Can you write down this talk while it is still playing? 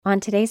on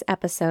today's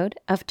episode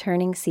of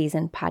Turning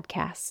Season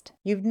Podcast.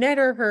 You've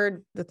never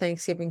heard the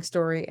Thanksgiving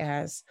story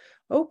as,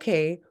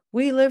 okay,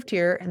 we lived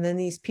here and then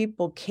these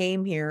people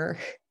came here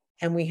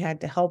and we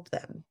had to help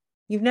them.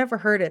 You've never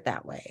heard it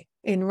that way.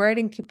 In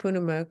writing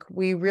Kipunamuk,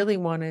 we really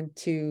wanted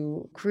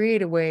to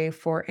create a way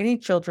for any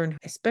children,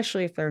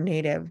 especially if they're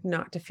Native,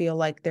 not to feel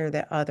like they're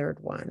the othered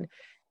one.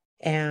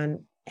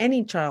 And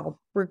any child,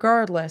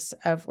 regardless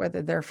of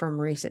whether they're from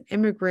recent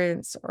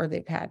immigrants or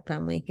they've had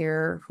family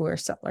here who are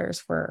settlers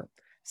for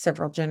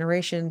several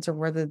generations, or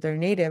whether they're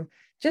Native,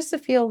 just to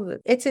feel that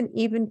it's an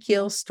even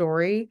keel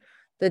story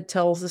that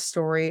tells the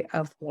story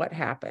of what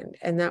happened.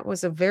 And that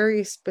was a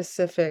very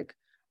specific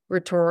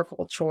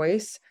rhetorical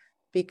choice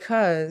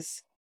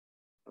because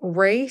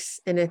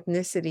race and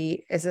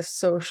ethnicity is a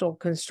social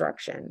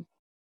construction.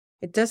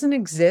 It doesn't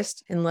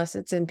exist unless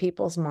it's in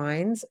people's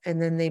minds,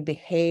 and then they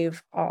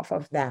behave off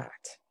of that.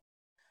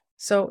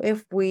 So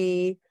if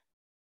we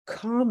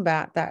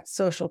combat that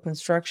social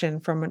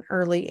construction from an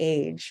early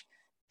age,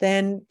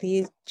 then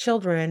these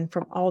children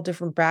from all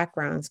different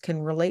backgrounds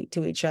can relate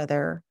to each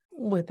other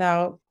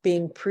without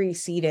being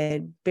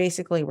preceded,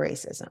 basically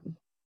racism.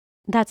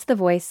 That's the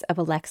voice of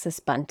Alexis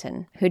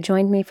Bunton, who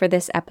joined me for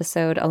this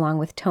episode along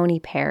with Tony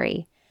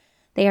Perry.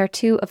 They are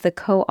two of the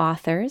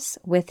co-authors,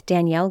 with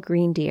Danielle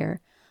Greendeer,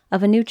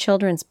 of a new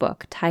children's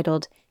book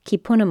titled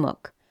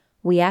Kipunamuk,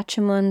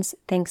 Wiachimun's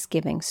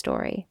Thanksgiving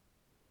Story.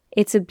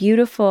 It's a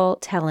beautiful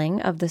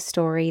telling of the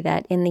story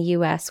that in the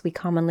U.S. we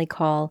commonly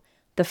call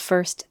the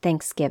first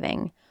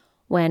Thanksgiving,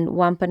 when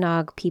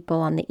Wampanoag people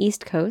on the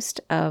east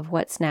coast of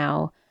what's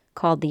now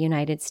called the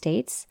United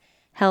States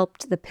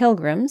helped the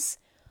Pilgrims,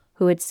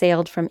 who had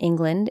sailed from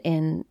England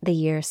in the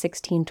year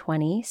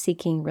 1620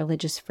 seeking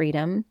religious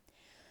freedom,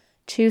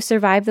 to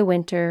survive the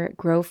winter,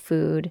 grow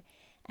food,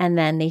 and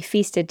then they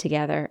feasted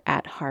together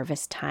at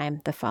harvest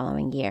time the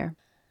following year.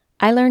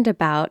 I learned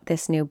about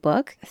this new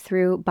book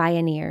through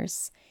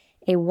Bioneers,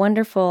 a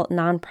wonderful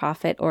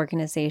nonprofit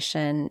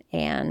organization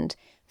and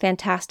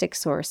fantastic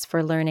source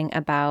for learning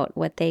about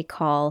what they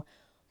call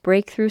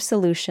breakthrough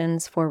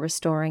solutions for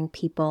restoring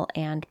people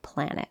and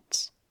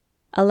planet.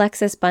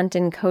 Alexis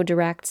Bunton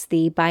co-directs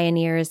the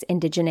Bioneers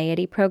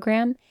Indigeneity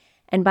program,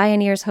 and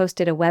Bioneers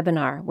hosted a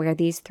webinar where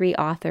these three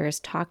authors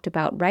talked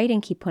about writing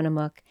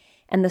Kipunamuk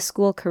and the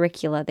school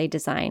curricula they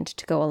designed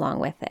to go along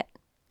with it.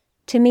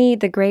 To me,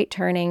 the great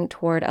turning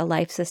toward a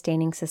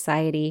life-sustaining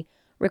society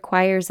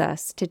requires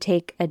us to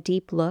take a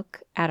deep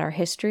look at our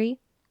history,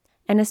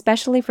 and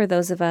especially for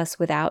those of us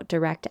without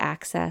direct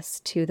access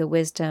to the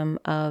wisdom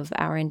of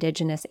our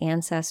Indigenous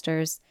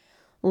ancestors,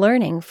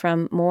 learning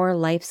from more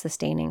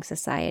life-sustaining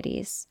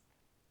societies.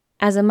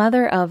 As a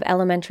mother of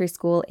elementary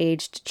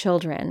school-aged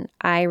children,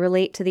 I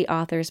relate to the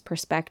author's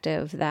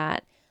perspective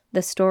that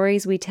the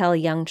stories we tell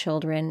young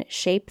children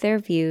shape their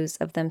views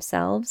of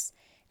themselves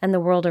and the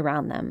world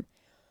around them,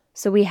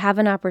 so we have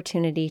an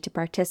opportunity to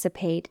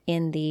participate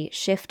in the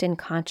shift in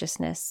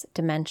consciousness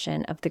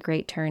dimension of the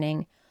Great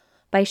Turning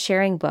by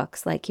sharing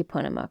books like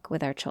Kipunamuk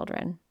with our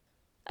children.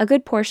 A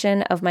good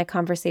portion of my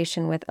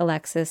conversation with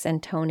Alexis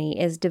and Tony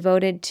is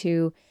devoted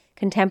to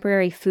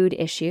contemporary food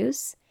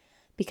issues,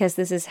 because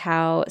this is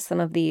how some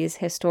of these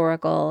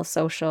historical,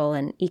 social,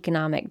 and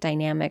economic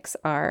dynamics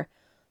are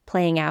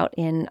playing out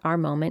in our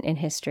moment in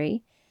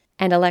history.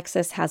 And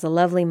Alexis has a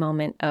lovely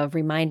moment of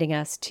reminding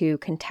us to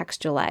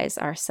contextualize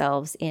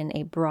ourselves in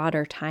a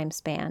broader time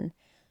span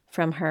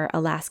from her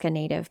Alaska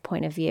Native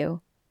point of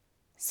view.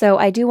 So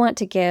I do want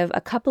to give a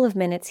couple of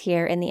minutes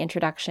here in the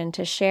introduction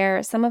to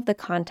share some of the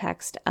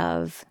context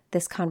of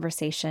this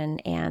conversation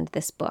and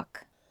this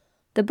book.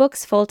 The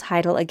book's full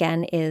title,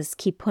 again, is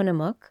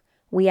Kipunamuk,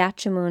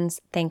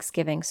 Wiachimun's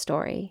Thanksgiving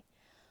Story.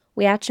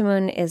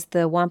 Wiachimun is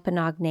the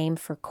Wampanoag name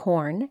for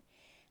corn,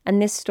 and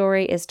this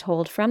story is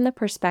told from the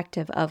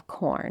perspective of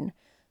Corn,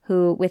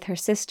 who, with her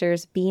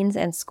sisters Beans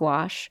and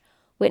Squash,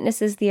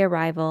 witnesses the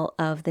arrival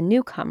of the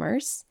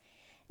newcomers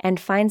and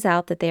finds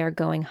out that they are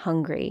going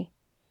hungry.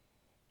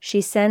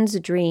 She sends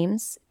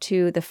dreams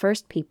to the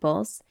First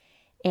Peoples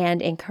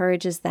and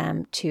encourages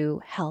them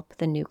to help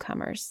the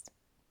newcomers.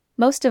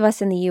 Most of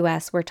us in the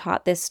U.S. were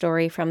taught this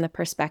story from the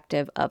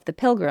perspective of the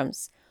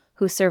Pilgrims,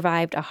 who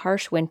survived a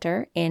harsh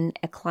winter in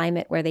a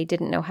climate where they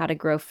didn't know how to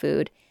grow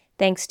food,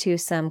 thanks to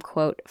some,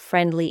 quote,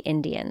 friendly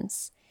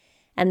Indians.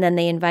 And then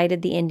they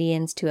invited the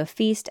Indians to a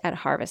feast at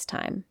harvest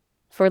time.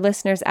 For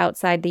listeners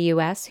outside the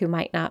U.S. who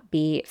might not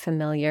be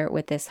familiar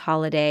with this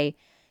holiday,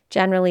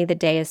 generally the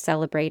day is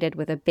celebrated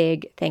with a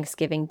big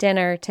Thanksgiving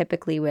dinner,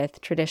 typically with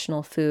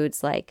traditional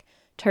foods like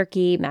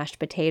turkey, mashed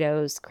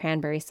potatoes,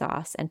 cranberry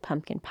sauce, and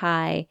pumpkin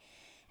pie.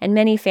 And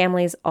many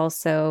families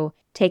also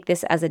take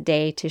this as a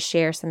day to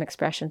share some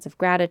expressions of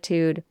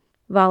gratitude,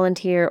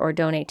 volunteer or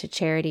donate to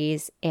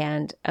charities,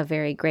 and a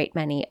very great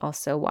many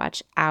also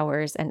watch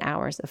hours and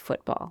hours of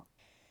football.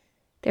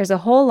 There's a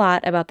whole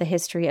lot about the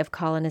history of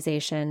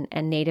colonization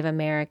and Native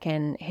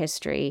American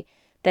history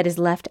that is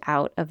left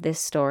out of this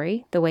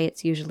story, the way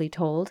it's usually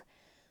told,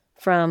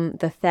 from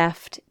the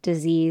theft,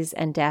 disease,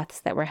 and deaths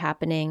that were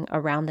happening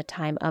around the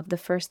time of the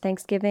first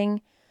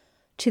Thanksgiving,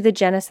 to the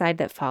genocide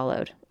that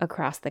followed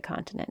across the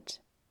continent.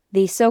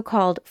 The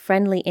so-called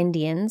friendly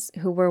Indians,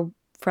 who were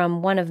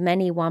from one of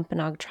many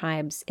Wampanoag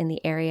tribes in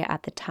the area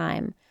at the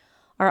time,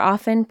 are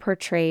often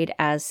portrayed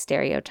as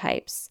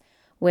stereotypes,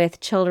 with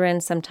children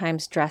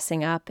sometimes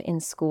dressing up in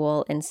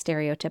school in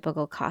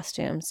stereotypical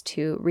costumes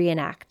to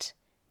reenact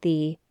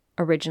the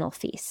original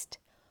feast.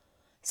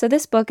 So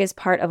this book is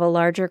part of a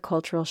larger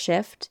cultural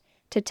shift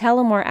to tell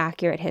a more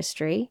accurate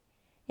history,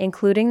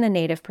 including the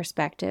Native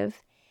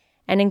perspective,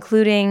 and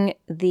including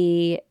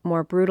the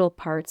more brutal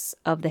parts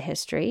of the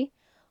history,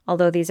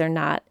 although these are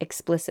not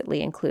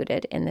explicitly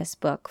included in this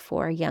book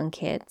for young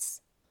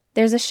kids.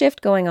 There's a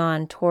shift going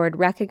on toward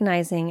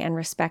recognizing and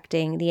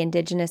respecting the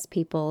indigenous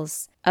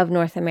peoples of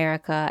North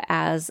America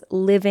as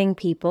living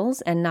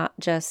peoples and not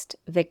just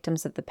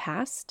victims of the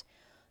past,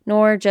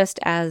 nor just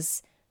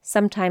as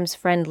sometimes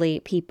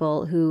friendly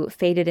people who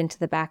faded into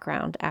the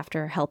background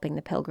after helping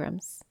the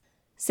Pilgrims.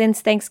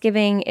 Since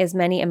Thanksgiving is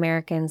many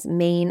Americans'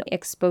 main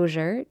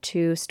exposure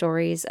to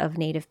stories of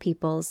Native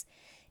peoples,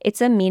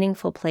 it's a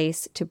meaningful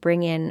place to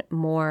bring in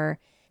more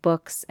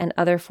books and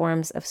other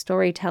forms of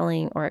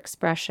storytelling or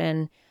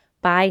expression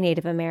by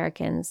Native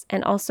Americans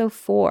and also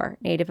for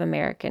Native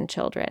American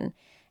children,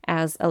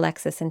 as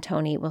Alexis and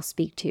Tony will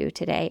speak to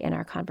today in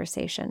our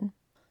conversation.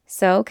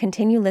 So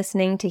continue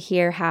listening to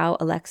hear how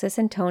Alexis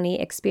and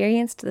Tony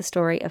experienced the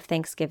story of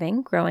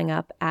Thanksgiving growing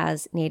up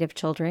as Native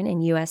children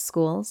in U.S.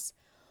 schools,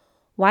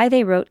 why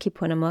they wrote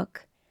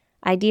Kipunamuk,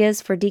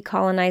 ideas for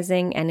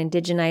decolonizing and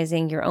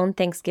indigenizing your own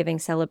Thanksgiving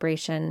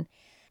celebration,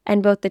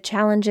 and both the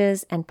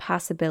challenges and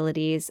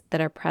possibilities that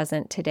are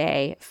present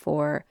today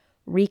for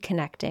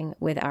reconnecting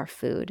with our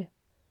food.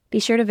 Be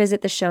sure to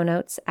visit the show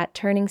notes at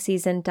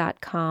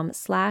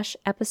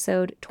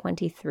turningseason.com/episode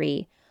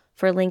 23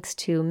 for links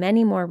to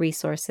many more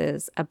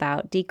resources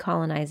about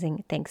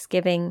decolonizing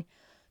Thanksgiving,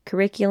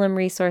 curriculum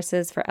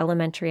resources for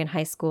elementary and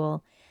high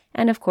school,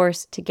 and of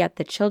course, to get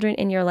the children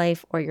in your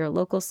life or your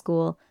local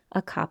school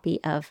a copy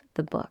of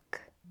the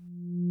book.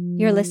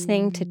 You're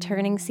listening to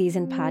Turning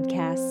Season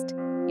Podcast,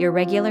 your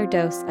regular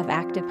dose of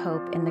active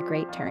hope in the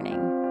Great Turning,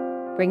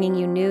 bringing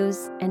you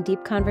news and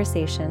deep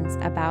conversations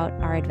about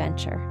our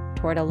adventure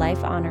toward a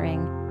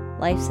life-honoring,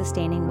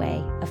 life-sustaining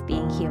way of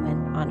being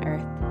human on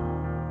Earth.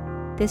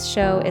 This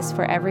show is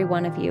for every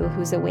one of you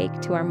who's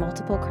awake to our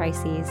multiple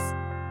crises,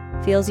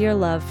 feels your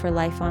love for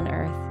life on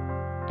Earth,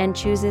 and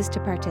chooses to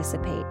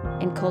participate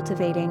in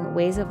cultivating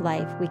ways of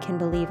life we can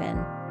believe in,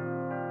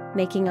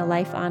 making a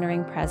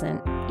life-honoring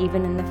present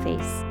even in the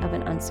face of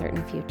an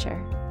uncertain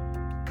future.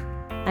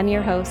 I'm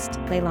your host,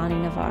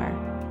 Leilani Navar.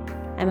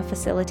 I'm a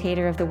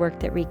facilitator of the work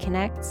that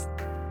reconnects,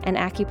 an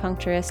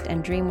acupuncturist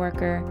and dream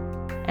worker,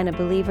 and a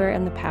believer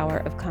in the power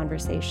of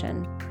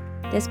conversation.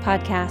 This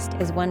podcast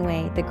is one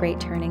way the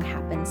Great Turning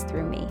happens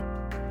through me.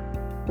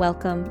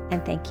 Welcome,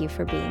 and thank you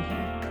for being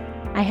here.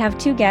 I have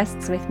two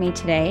guests with me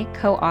today,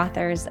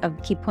 co-authors of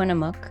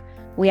Kipunamuk,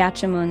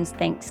 Wiachamun's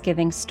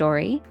Thanksgiving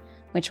Story,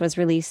 which was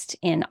released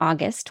in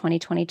August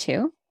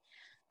 2022.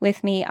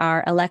 With me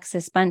are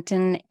Alexis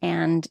Bunton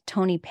and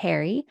Tony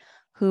Perry,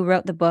 who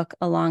wrote the book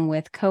along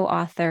with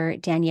co-author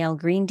Danielle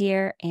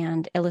Greendeer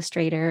and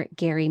illustrator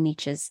Gary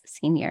Meaches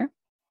Sr.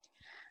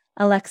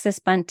 Alexis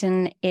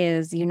Bunton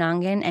is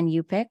Unangan and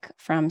Yupik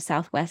from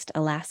Southwest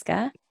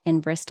Alaska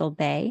in Bristol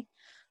Bay.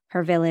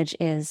 Her village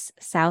is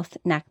South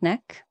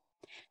Naknek.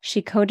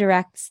 She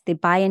co-directs the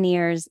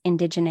Bioneers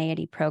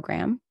Indigeneity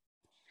Program.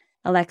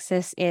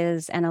 Alexis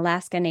is an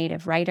Alaska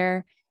Native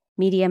writer,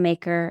 media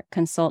maker,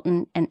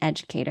 consultant, and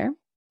educator.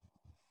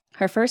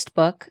 Her first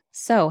book,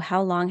 So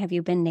How Long Have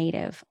You Been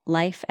Native?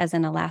 Life as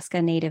an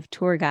Alaska Native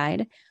Tour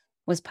Guide,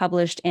 was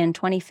published in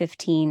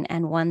 2015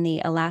 and won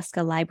the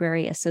Alaska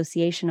Library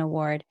Association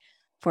Award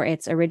for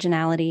its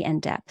originality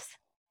and depth.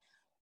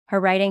 Her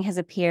writing has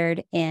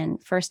appeared in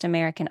First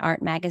American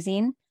Art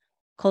Magazine,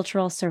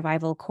 Cultural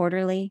Survival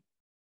Quarterly,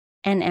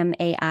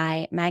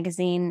 NMAI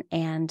Magazine,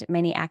 and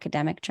many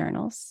academic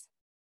journals.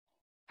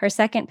 Her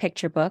second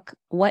picture book,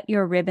 What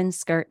Your Ribbon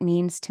Skirt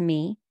Means to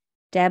Me,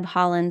 Deb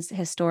Holland's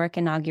Historic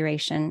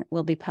Inauguration,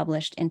 will be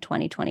published in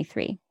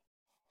 2023.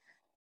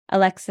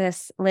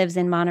 Alexis lives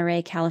in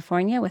Monterey,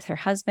 California with her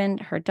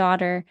husband, her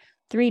daughter,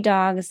 3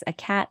 dogs, a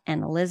cat,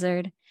 and a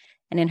lizard.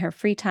 And in her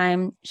free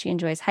time, she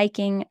enjoys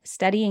hiking,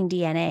 studying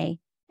DNA,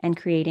 and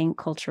creating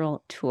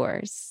cultural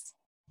tours.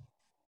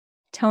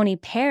 Tony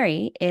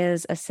Perry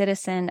is a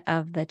citizen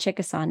of the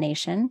Chickasaw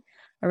Nation,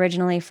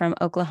 originally from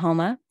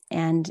Oklahoma,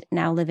 and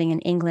now living in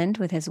England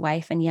with his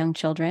wife and young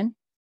children.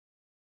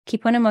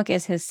 Kipunamuk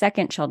is his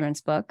second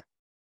children's book.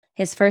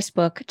 His first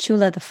book,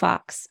 Chula the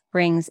Fox,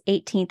 brings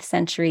 18th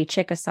century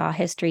Chickasaw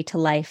history to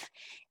life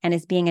and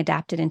is being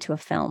adapted into a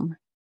film.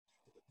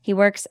 He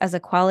works as a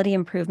quality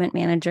improvement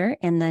manager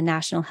in the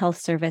National Health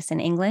Service in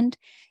England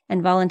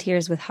and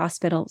volunteers with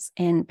hospitals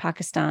in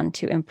Pakistan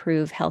to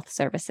improve health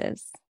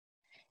services.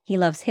 He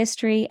loves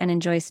history and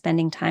enjoys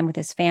spending time with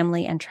his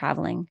family and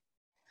traveling.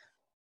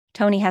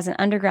 Tony has an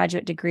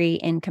undergraduate degree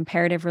in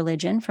comparative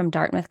religion from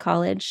Dartmouth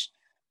College,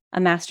 a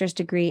master's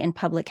degree in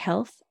public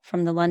health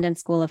from the London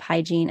School of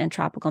Hygiene and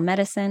Tropical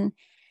Medicine,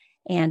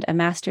 and a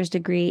master's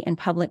degree in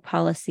public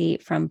policy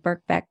from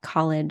Birkbeck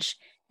College,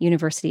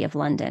 University of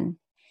London.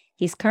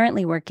 He's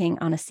currently working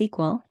on a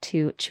sequel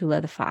to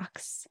Chula the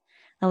Fox.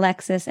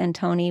 Alexis and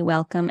Tony,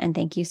 welcome, and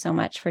thank you so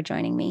much for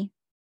joining me.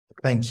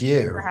 Thank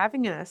you for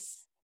having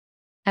us.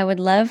 I would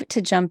love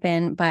to jump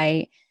in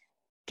by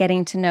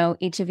getting to know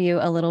each of you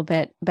a little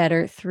bit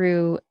better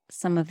through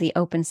some of the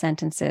open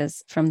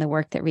sentences from the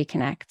work that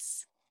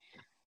reconnects.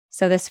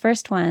 So this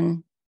first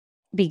one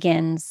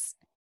begins,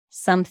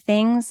 "Some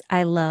things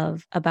I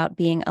love about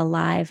being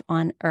alive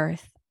on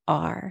Earth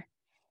are,"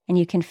 and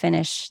you can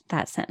finish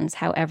that sentence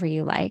however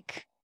you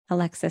like.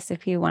 Alexis,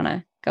 if you want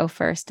to go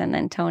first, and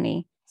then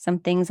Tony, "Some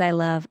things I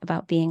love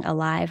about being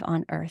alive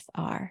on Earth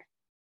are."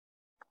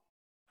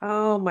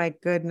 Oh my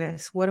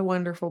goodness, what a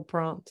wonderful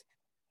prompt.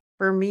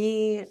 For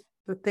me,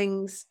 the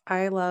things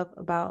I love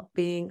about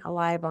being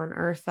alive on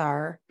Earth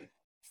are,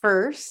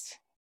 first,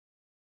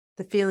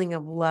 the feeling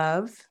of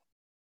love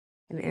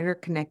and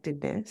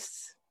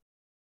interconnectedness,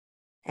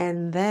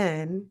 and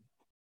then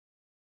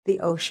the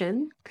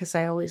ocean, because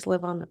I always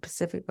live on the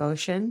Pacific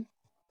Ocean,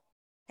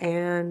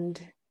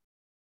 and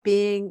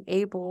being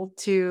able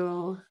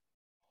to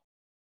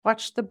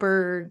watch the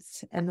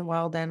birds and the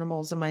wild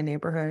animals in my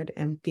neighborhood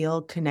and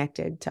feel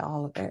connected to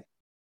all of it.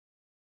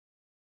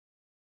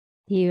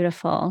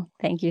 Beautiful.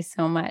 Thank you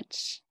so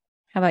much.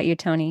 How about you,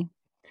 Tony?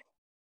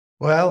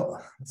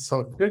 Well,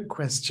 so good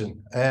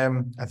question.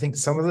 I think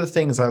some of the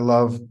things I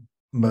love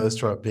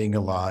most about being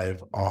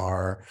alive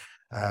are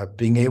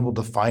being able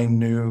to find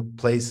new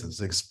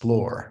places,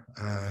 explore.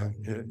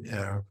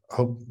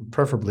 Hope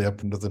preferably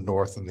up into the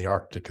north, and the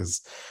Arctic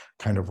is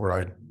kind of where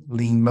I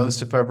lean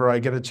most if ever I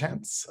get a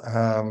chance.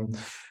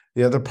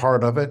 The other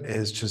part of it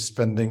is just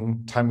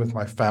spending time with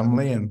my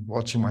family and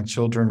watching my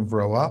children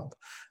grow up.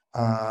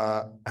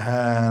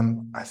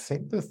 And I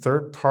think the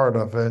third part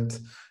of it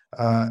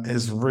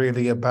is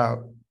really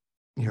about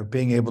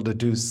being able to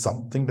do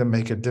something to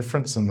make a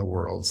difference in the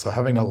world. So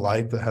having a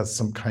life that has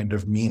some kind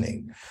of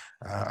meaning.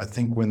 I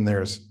think when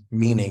there's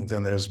meaning,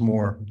 then there's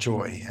more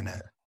joy in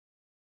it.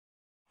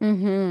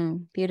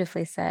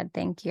 Beautifully said.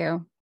 Thank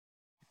you.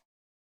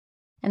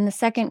 And the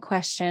second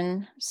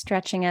question,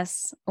 stretching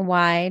us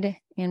wide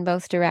in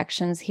both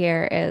directions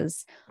here,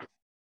 is,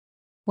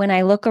 when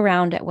I look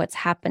around at what's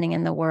happening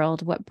in the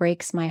world, what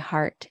breaks my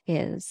heart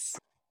is?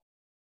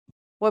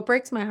 What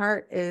breaks my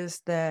heart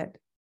is that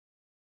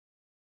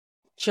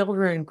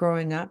children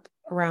growing up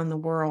around the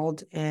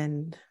world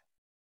in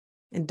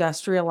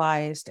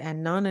industrialized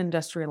and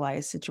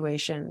non-industrialized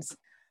situations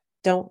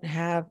don't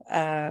have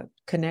a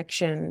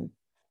connection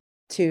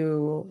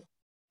to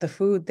the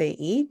food they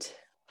eat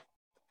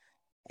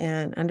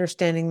and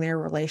understanding their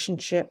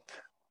relationship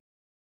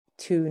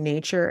to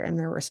nature and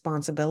their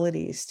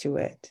responsibilities to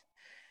it.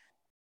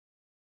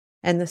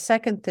 And the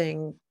second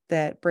thing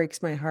that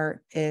breaks my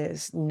heart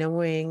is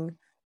knowing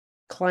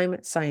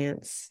climate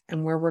science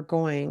and where we're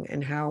going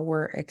and how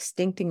we're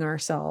extincting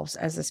ourselves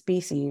as a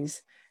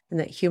species, and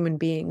that human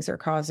beings are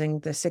causing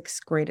the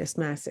 6th greatest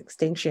mass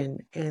extinction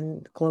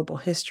in global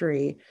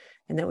history,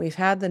 and that we've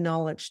had the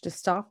knowledge to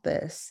stop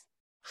this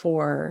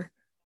for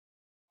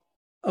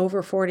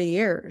over 40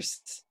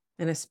 years.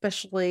 And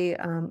especially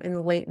in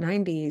the late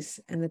 90s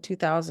and the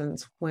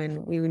 2000s,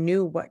 when we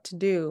knew what to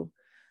do,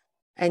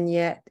 and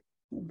yet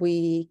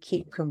we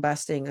keep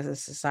combusting as a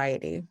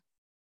society,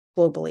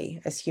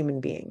 globally, as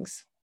human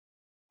beings.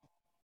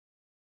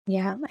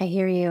 Yeah, I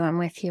hear you. I'm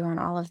with you on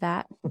all of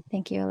that.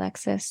 Thank you,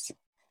 Alexis.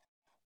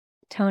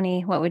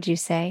 Tony, what would you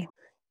say?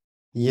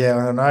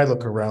 Yeah, when I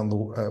look around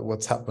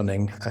what's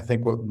happening, I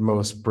think what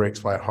most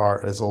breaks my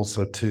heart is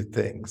also two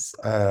things.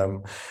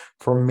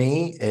 For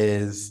me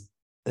is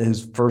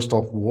first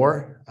off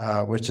war,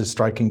 which is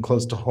striking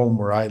close to home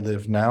where I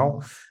live now,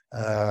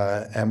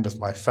 and with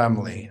my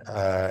family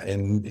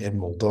in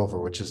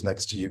Moldova, which is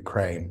next to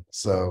Ukraine.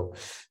 So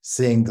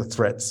seeing the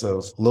threats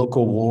of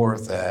local war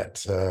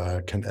that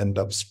can end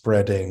up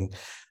spreading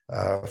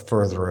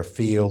further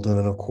afield, and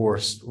then of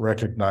course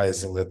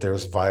recognizing that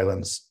there's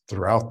violence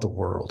throughout the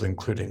world,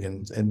 including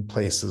in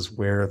places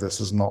where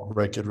this is not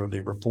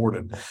regularly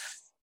reported.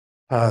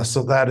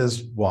 So that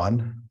is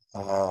one.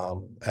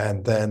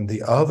 And then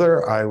the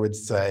other, I would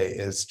say,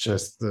 is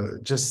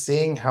just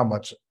seeing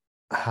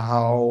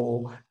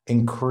how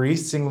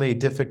increasingly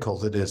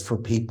difficult it is for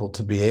people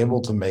to be able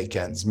to make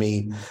ends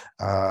meet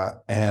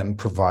and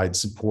provide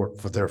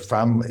support for their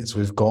families.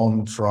 We've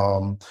gone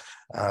from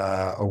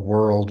a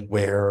world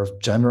where,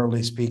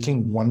 generally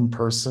speaking, one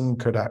person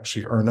could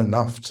actually earn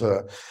enough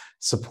to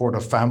support a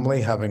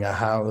family, having a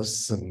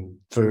house and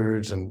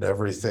food and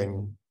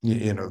everything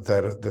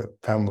that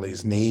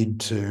families need,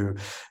 to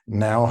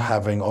now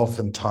having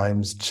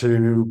oftentimes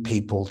two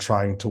people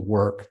trying to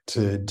work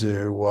to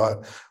do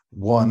what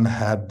one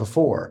had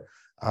before,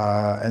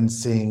 and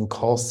seeing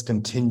costs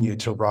continue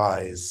to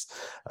rise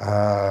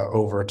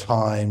over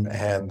time,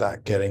 and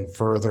that getting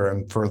further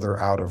and further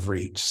out of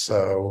reach.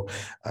 So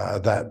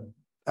that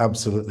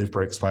absolutely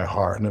breaks my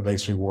heart, and it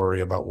makes me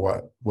worry about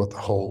what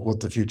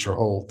the future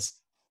holds.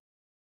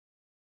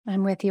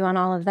 I'm with you on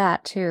all of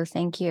that too.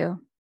 Thank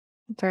you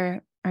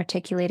for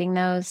articulating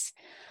those.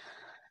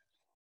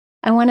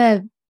 I want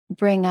to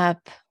bring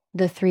up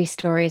the three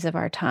stories of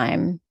our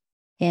time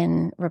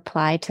in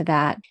reply to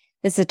that.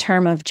 This is a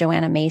term of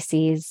Joanna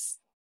Macy's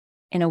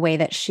in a way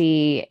that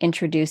she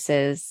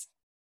introduces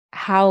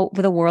how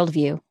the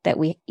worldview that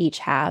we each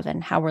have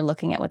and how we're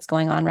looking at what's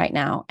going on right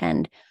now.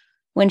 And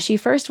when she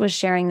first was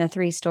sharing the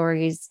three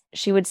stories,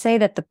 she would say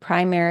that the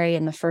primary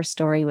and the first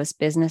story was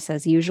business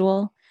as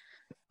usual,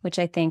 which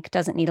I think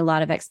doesn't need a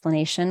lot of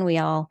explanation. We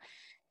all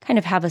kind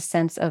of have a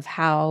sense of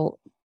how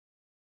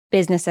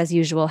business as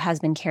usual has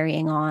been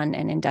carrying on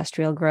an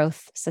industrial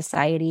growth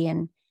society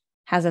and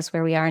has us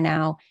where we are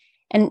now.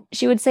 And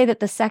she would say that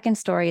the second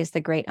story is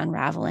the great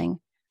unraveling,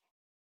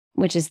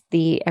 which is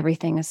the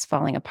everything is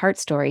falling apart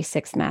story,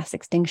 sixth mass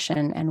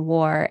extinction and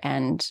war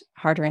and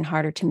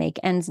harder to make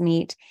ends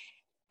meet.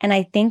 And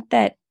I think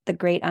that the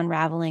great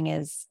unraveling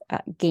is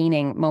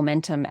gaining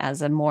momentum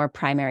as a more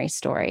primary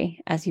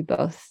story, as you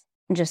both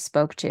just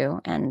spoke to.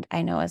 And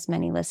I know as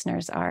many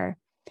listeners are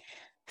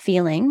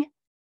feeling.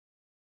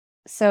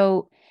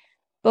 So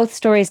both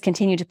stories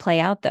continue to play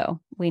out, though.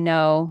 We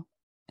know,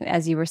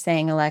 as you were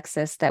saying,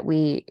 Alexis, that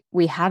we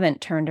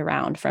haven't turned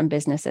around from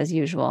business as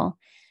usual.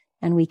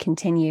 And we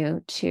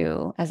continue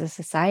to, as a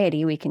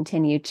society, we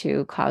continue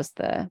to cause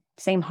the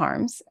same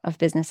harms of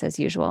business as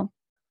usual.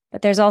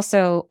 But there's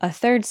also a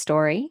third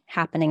story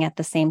happening at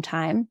the same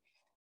time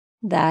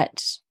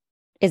that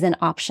is an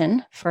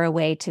option for a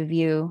way to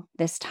view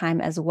this time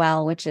as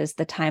well, which is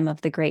the time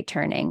of the great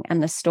turning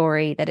and the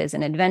story that is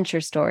an adventure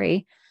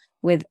story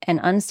with an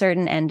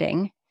uncertain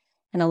ending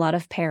and a lot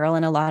of peril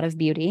and a lot of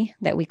beauty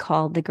that we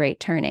call the great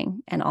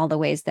turning, and all the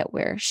ways that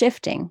we're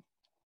shifting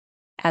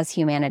as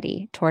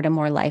humanity toward a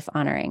more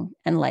life-honoring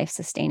and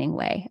life-sustaining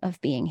way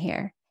of being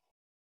here.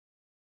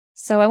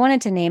 So I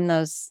wanted to name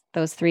those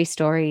three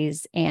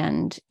stories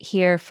and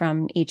hear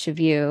from each of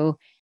you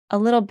a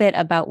little bit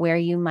about where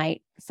you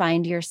might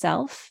find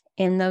yourself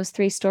in those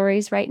three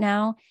stories right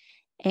now.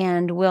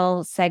 And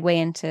we'll segue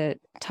into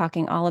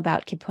talking all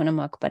about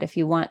Kipunamuk, but if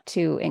you want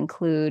to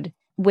include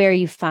where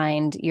you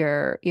find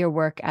your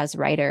work as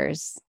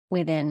writers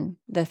within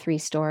the three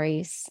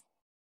stories.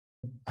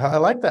 I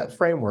like that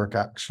framework,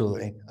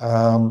 actually.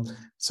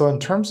 So in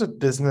terms of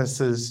business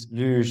as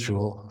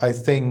usual, I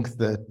think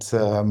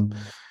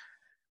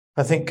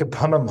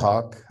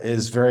Kipunamuk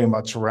is very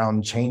much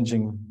around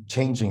changing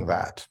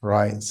that,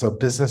 right? So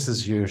business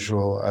as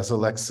usual, as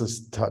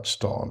Alexis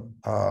touched on,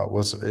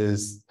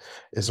 is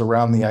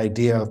around the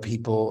idea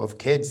of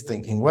kids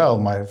thinking, well,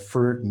 my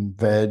fruit and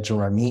veg or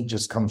my meat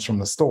just comes from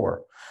the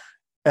store.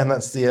 And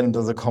that's the end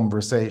of the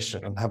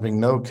conversation, and having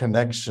no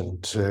connection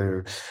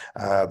to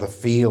the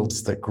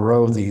fields that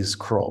grow these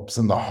crops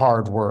and the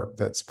hard work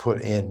that's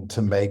put in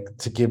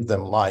to give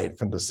them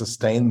life and to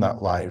sustain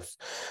that life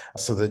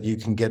so that you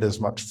can get as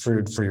much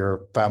food for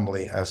your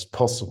family as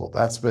possible.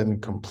 That's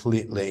been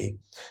completely,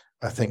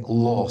 I think,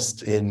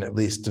 lost in at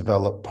least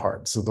developed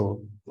parts of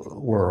the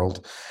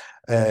world.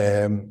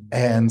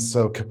 And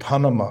so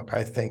Kipunamuk,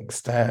 I think,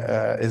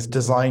 is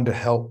designed to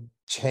help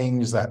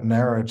change that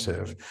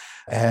narrative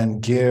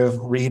and give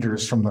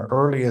readers from the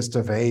earliest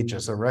of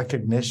ages a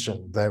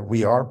recognition that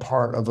we are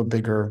part of a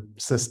bigger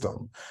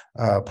system,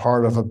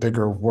 part of a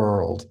bigger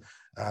world,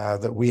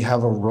 that we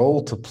have a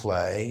role to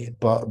play,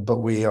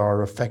 but we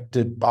are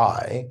affected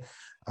by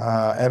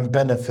and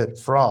benefit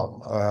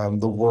from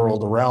the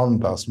world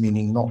around us,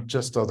 meaning not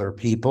just other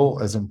people,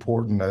 as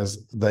important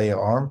as they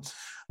are,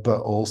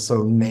 but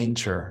also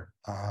nature,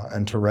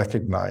 and to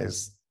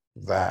recognize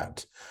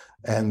that.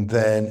 And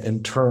then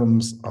in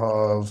terms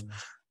of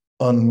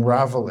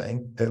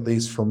unraveling, at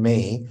least for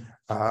me,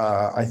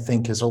 I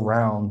think is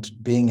around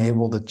being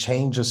able to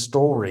change a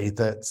story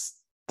that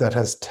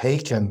has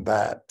taken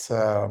that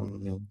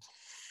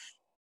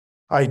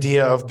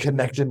idea of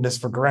connectedness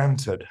for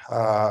granted.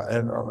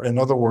 And in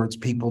other words,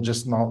 people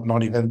just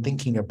not even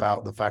thinking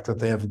about the fact that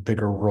they have a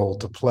bigger role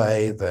to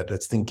play, that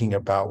it's thinking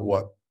about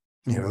what,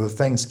 the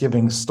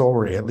Thanksgiving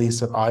story, at least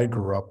that I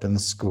grew up in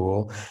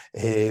school,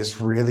 is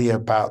really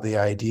about the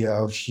idea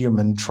of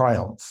human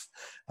triumph,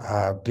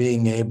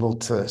 being able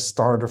to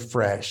start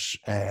afresh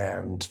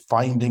and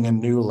finding a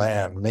new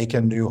land, make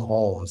a new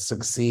home,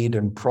 succeed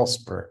and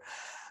prosper.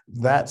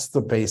 That's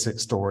the basic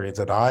story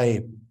that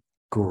I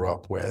grew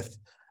up with,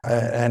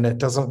 and it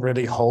doesn't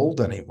really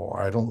hold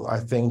anymore. I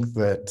think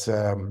that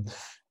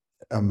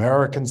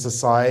American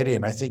society,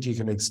 and I think you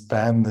can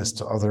expand this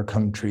to other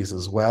countries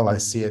as well. I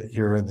see it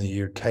here in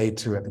the UK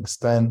to an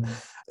extent.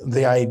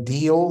 The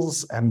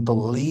ideals and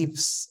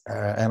beliefs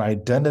and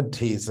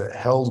identities that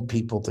held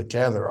people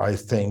together, I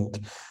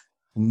think,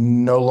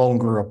 no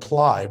longer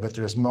apply, but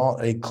there's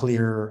not a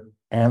clear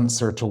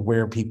answer to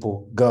where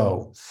people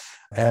go.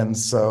 And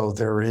so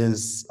there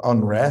is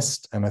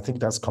unrest, and I think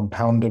that's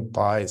compounded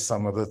by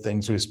some of the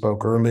things we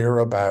spoke earlier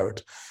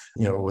about,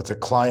 with the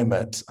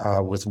climate,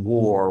 with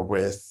war,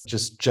 with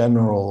just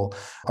general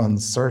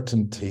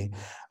uncertainty.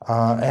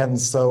 And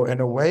so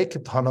in a way,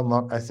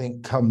 Kipunamuk, I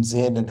think, comes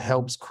in and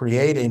helps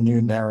create a new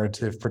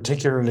narrative,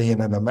 particularly in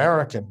an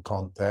American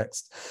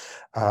context,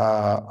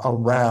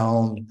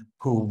 around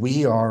who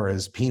we are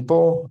as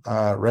people,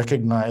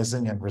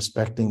 recognizing and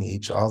respecting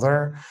each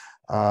other,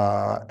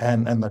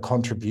 and the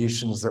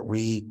contributions that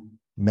we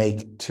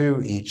make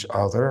to each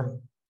other,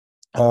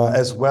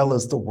 as well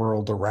as the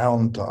world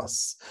around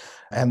us.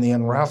 And the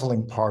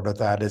unraveling part of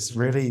that is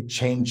really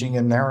changing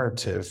a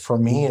narrative. For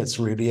me, it's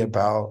really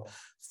about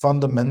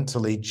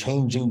fundamentally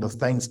changing the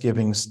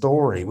Thanksgiving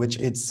story, which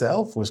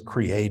itself was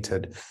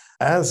created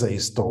as a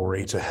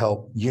story to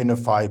help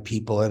unify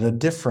people at a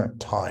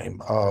different time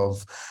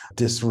of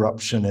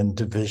disruption and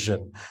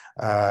division,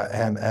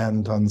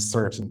 and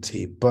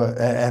uncertainty.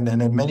 And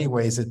in many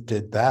ways it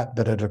did that,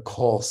 but at a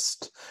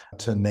cost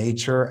to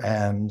nature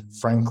and,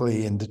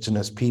 frankly,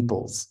 indigenous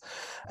peoples.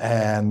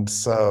 And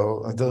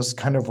so those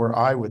kind of where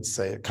I would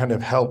say it kind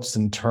of helps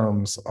in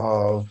terms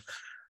of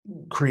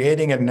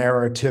creating a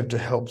narrative to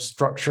help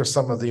structure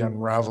some of the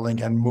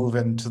unraveling and move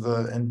into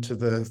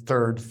the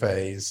third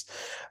phase.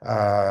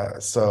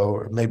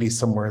 So maybe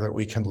somewhere that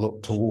we can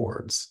look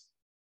towards.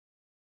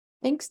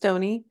 Thanks,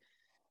 Tony.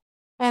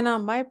 And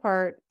on my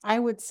part, I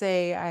would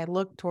say I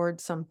look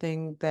towards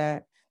something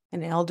that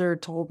an elder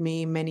told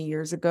me many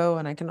years ago,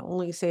 and I can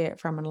only say it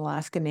from an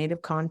Alaska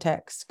Native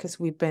context because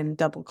we've been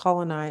double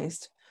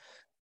colonized,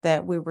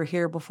 that we were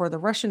here before the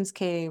Russians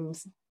came,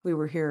 we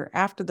were here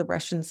after the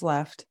Russians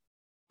left,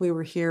 we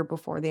were here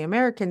before the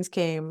Americans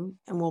came,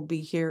 and we'll be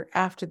here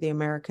after the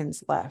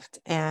Americans left.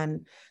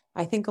 And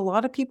I think a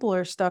lot of people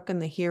are stuck in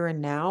the here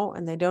and now,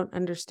 and they don't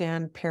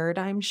understand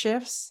paradigm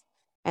shifts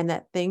and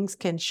that things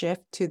can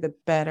shift to the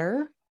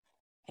better.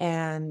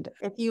 And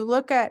if you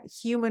look at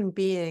human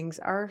beings,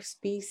 our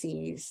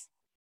species,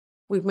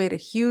 we've made a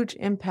huge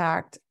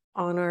impact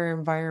on our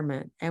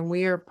environment, and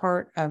we are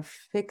part of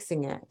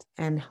fixing it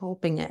and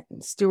helping it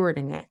and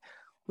stewarding it.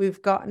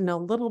 We've gotten a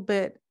little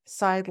bit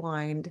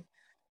sidelined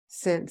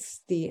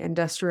since the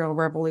Industrial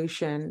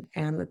Revolution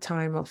and the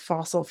time of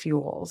fossil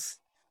fuels,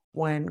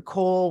 when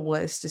coal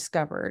was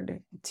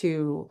discovered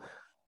to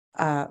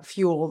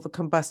fuel the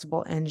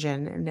combustible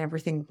engine and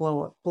everything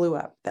blew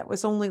up. That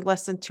was only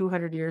less than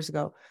 200 years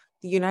ago.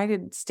 The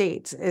United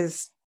States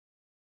is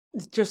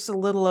just a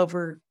little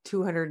over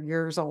 200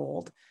 years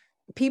old.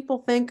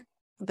 People think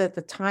that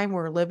the time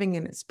we're living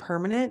in is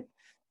permanent,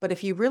 but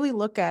if you really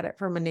look at it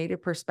from a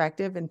Native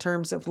perspective, in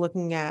terms of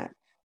looking at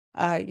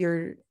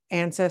your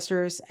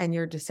ancestors and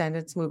your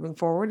descendants moving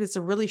forward, it's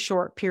a really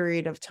short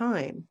period of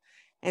time.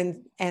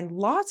 And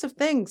lots of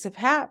things have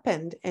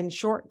happened in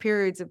short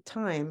periods of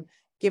time,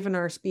 given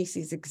our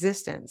species'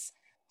 existence.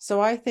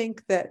 So I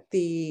think that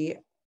the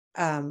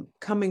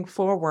coming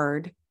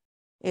forward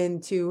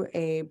into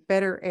a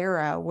better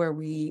era where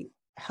we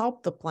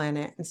help the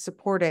planet and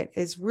support it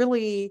is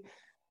really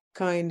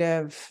kind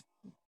of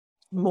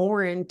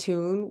more in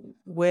tune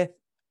with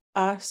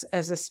us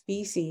as a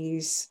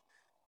species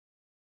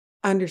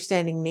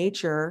understanding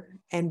nature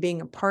and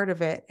being a part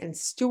of it and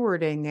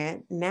stewarding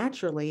it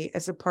naturally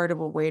as a part of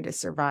a way to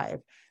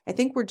survive. I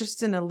think we're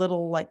just in a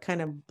little like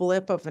kind of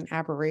blip of an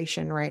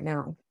aberration right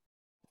now.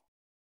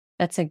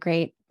 That's a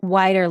great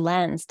wider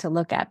lens to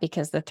look at,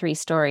 because the three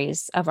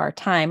stories of our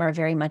time are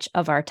very much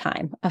of our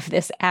time, of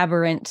this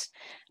aberrant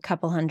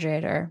couple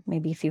hundred or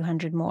maybe a few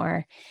hundred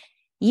more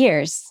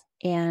years.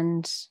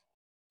 And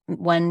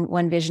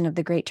one vision of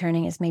the Great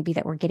Turning is maybe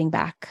that we're getting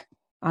back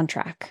on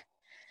track.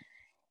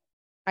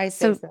 I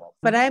say so,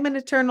 but I'm an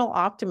eternal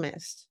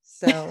optimist.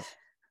 So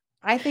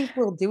I think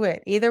we'll do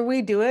it. Either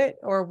we do it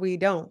or we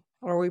don't,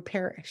 or we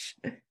perish.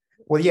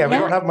 Well, yeah, we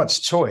don't have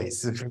much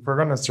choice. If we're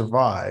going to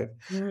survive,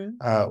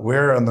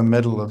 we're in the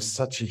middle of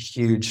such a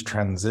huge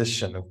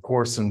transition, of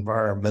course,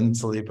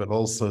 environmentally, but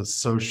also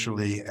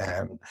socially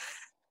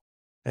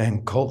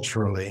and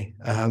culturally.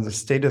 The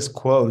status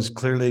quo is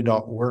clearly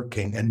not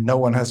working, and no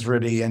one has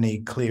really any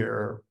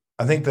clear.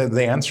 I think that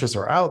the answers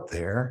are out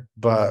there,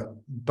 but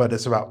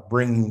it's about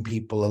bringing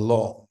people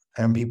along,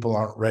 and people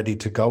aren't ready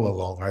to go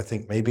along. I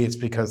think maybe it's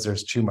because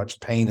there's too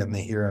much pain in the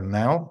here and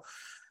now,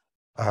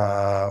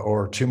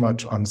 or too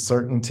much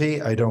uncertainty.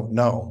 I don't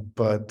know,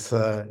 but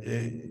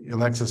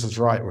Alexis is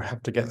right. We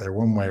have to get there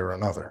one way or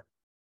another.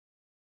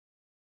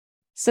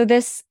 So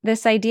this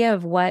idea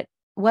of what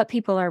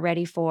people are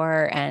ready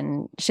for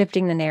and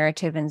shifting the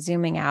narrative and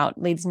zooming out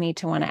leads me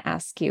to want to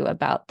ask you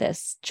about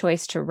this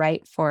choice to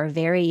write for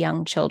very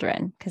young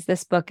children, because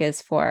this book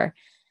is for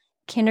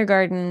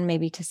kindergarten,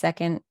 maybe to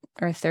second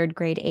or third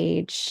grade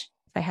age,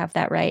 if I have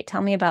that right.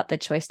 Tell me about the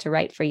choice to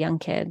write for young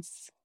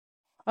kids.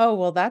 Oh,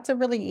 well, that's a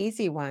really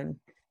easy one,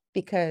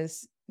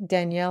 because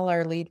Danielle,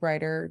 our lead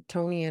writer,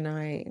 Tony, and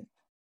I,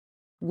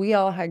 we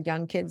all had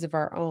young kids of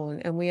our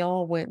own, and we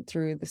all went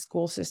through the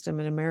school system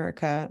in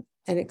America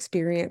and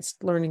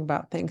experienced learning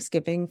about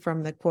Thanksgiving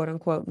from the quote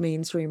unquote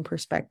mainstream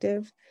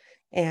perspective.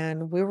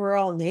 And we were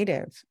all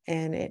Native,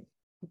 and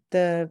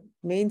the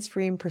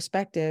mainstream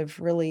perspective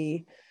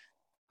really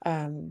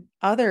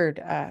othered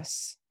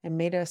us and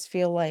made us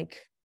feel like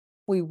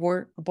we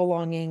weren't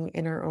belonging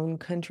in our own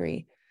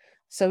country.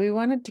 So we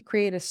wanted to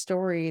create a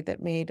story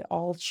that made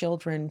all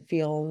children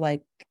feel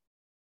like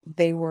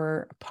they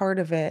were a part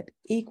of it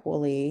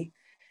equally,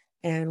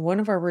 And one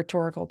of our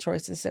rhetorical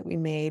choices that we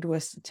made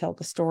was to tell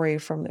the story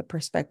from the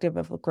perspective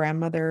of a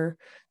grandmother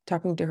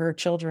talking to her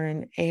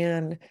children,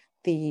 and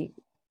the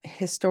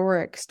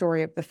historic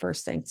story of the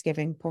first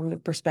Thanksgiving from the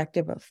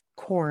perspective of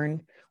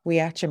Corn,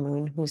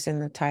 Weachamoon, who's in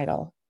the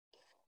title.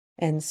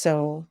 And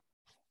so,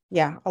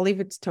 yeah, I'll leave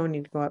it to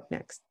Tony to go up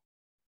next.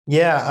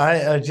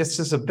 Yeah, I just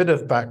as a bit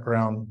of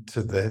background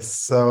to this.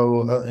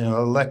 So,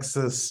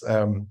 Alexis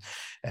and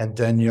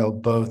Danielle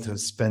both have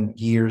spent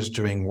years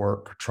doing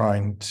work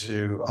trying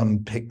to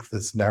unpick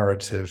this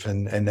narrative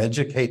and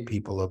educate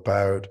people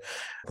about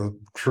the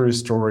true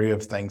story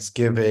of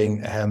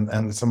Thanksgiving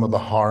and some of the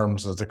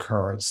harms that the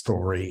current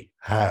story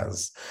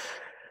has.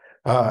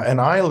 And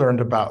I learned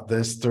about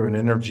this through an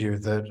interview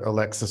that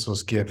Alexis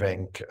was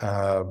giving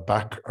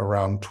back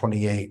around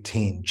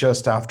 2018,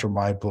 just after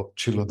my book,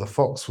 Chula the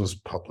Fox, was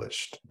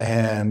published.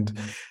 And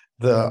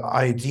the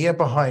idea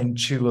behind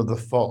Chula the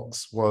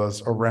Fox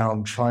was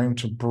around trying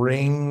to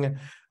bring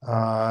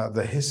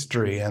the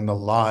history and the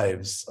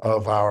lives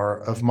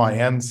of my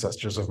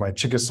ancestors, of my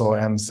Chickasaw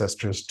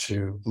ancestors,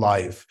 to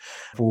life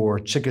for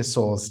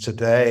Chickasaws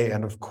today,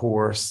 and of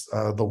course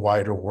the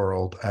wider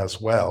world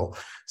as well.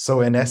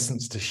 So in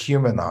essence, to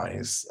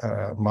humanize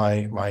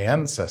my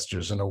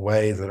ancestors in a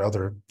way that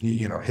other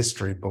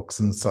history books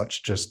and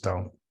such just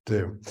don't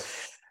do.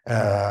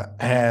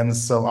 And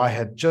so I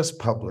had just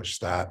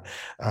published that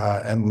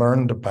and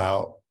learned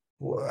about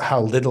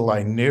how little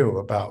I knew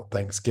about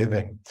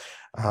Thanksgiving.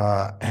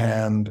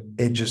 And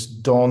it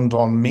just dawned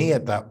on me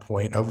at that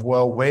point of,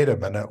 well, wait a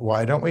minute,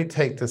 why don't we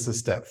take this a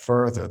step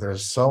further?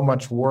 There's so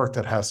much work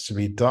that has to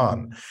be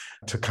done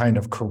to kind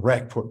of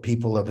correct what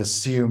people have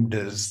assumed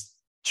is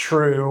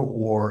true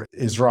or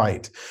is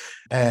right.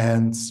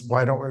 And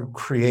why don't we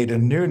create a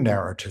new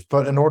narrative?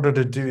 But in order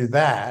to do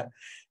that,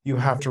 you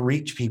have to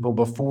reach people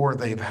before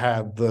they've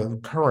had the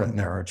current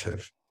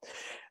narrative.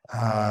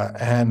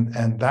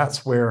 And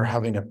that's where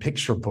having a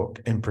picture book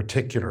in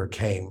particular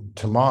came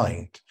to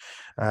mind.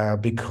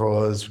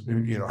 Because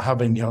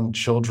having young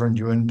children,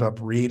 you end up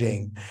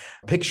reading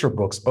picture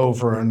books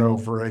over and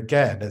over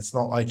again. It's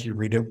not like you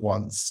read it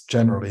once,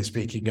 generally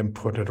speaking, and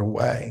put it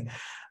away.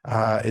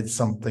 It's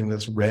something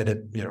that's read at,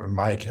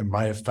 in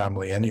my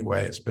family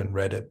anyway, it's been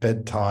read at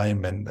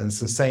bedtime, and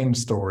it's the same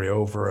story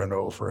over and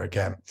over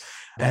again.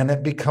 And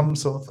it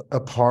becomes a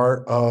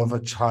part of a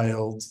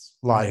child's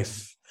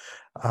life.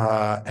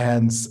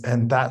 And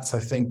that's, I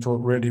think,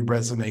 what really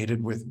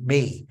resonated with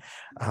me.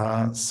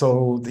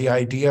 So the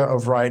idea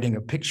of writing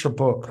a picture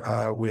book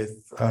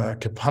with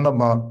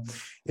Kapanama,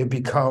 it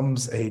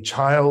becomes a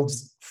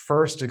child's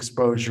first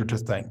exposure to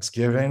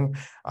Thanksgiving.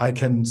 I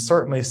can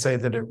certainly say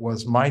that it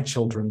was my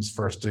children's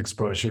first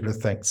exposure to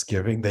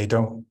Thanksgiving. They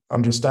don't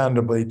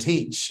understandably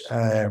teach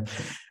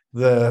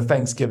the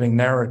Thanksgiving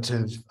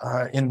narrative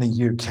in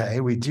the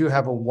UK. We do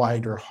have a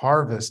wider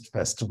harvest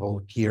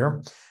festival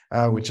here,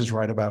 which is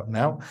right about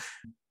now.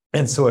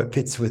 And so it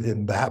fits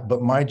within that.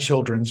 But my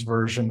children's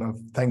version of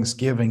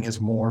Thanksgiving is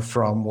more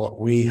from what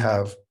we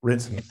have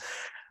written.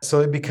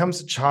 So it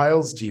becomes a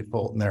child's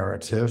default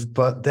narrative,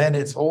 but then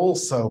it's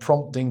also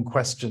prompting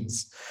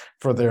questions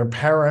for their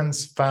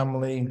parents,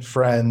 family,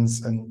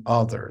 friends, and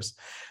others.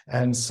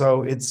 And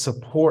so it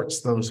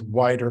supports those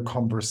wider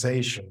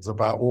conversations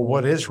about, well,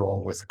 what is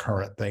wrong with the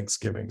current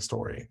Thanksgiving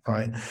story,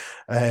 right?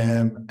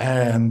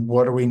 And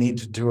what do we need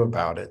to do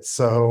about it?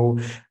 So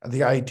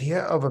the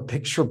idea of a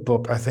picture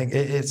book, I think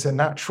it's a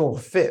natural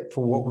fit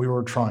for what we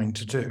were trying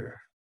to do.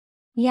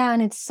 Yeah,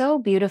 and it's so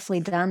beautifully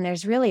done.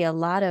 There's really a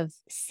lot of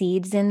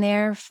seeds in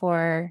there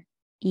for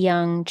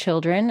young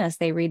children as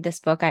they read this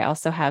book. I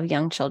also have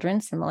young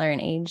children similar in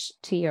age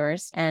to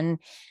yours. And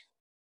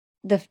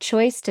the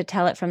choice to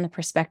tell it from the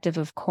perspective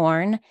of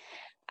Corn,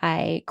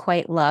 I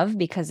quite love,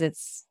 because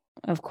it's,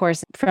 of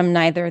course, from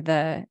neither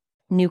the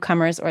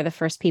newcomers or the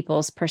First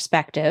Peoples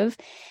perspective,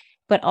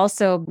 but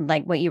also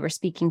like what you were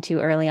speaking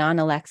to early on,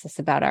 Alexis,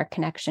 about our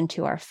connection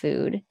to our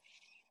food.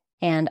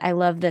 And I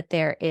love that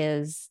there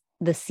is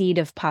the seed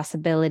of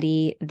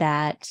possibility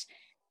that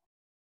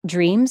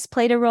dreams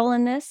played a role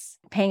in this,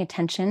 paying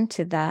attention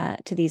to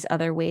these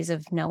other ways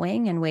of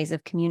knowing and ways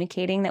of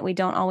communicating that we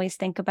don't always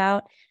think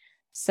about.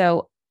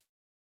 So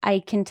I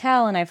can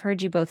tell, and I've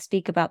heard you both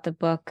speak about the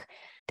book,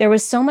 there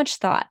was so much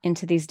thought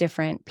into these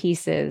different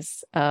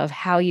pieces of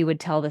how you would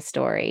tell the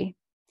story.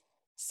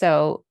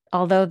 So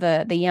although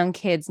the young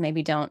kids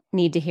maybe don't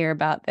need to hear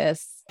about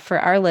this, for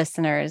our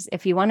listeners,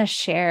 if you want to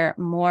share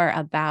more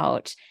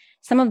about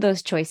some of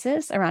those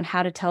choices around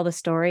how to tell the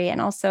story. And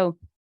also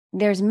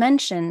there's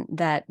mention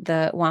that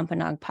the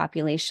Wampanoag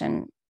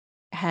population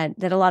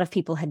that a lot of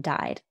people had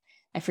died.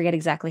 I forget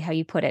exactly how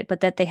you put it, but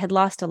that they had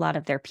lost a lot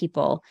of their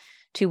people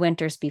 2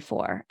 winters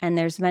before. And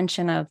there's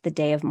mention of the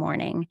day of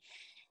mourning.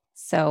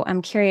 So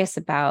I'm curious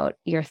about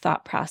your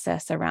thought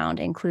process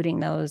around including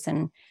those,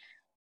 and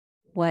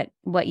what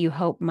you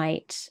hope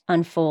might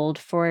unfold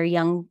for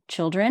young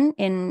children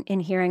in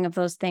hearing of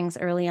those things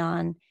early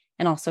on.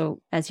 And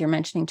also, as you're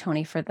mentioning,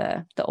 Tony, for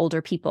the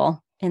older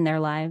people in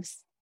their lives.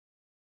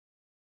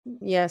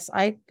 Yes,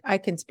 I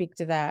can speak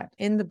to that.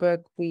 In the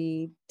book,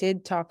 we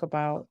did talk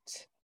about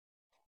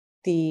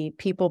the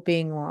people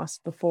being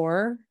lost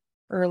before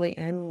early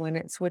and when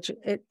it switches.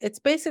 It's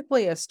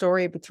basically a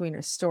story between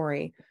a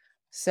story.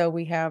 So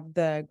we have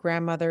the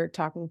grandmother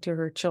talking to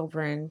her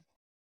children,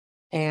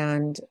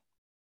 and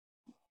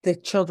the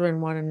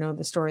children want to know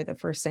the story of the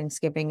first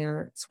Thanksgiving,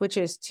 and it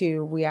switches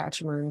to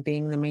Weachimoon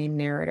being the main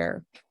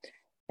narrator.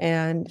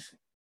 And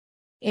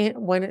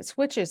when it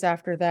switches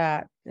after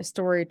that, the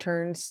story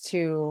turns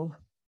to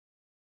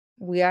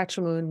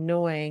Weachimoon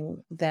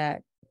knowing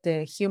that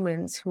the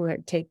humans who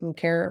had taken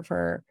care of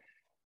her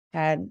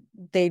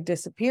they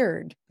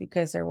disappeared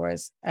because there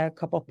was a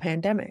couple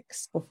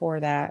pandemics before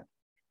that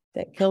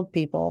killed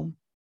people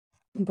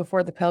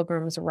before the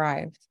pilgrims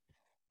arrived.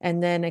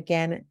 And then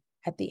again,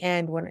 at the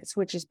end, when it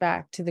switches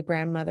back to the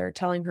grandmother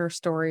telling her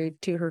story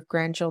to her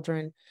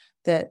grandchildren,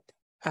 that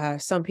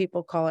some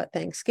people call it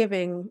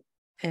Thanksgiving,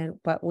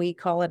 but we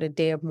call it a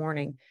day of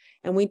mourning.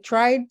 And we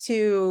tried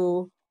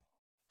to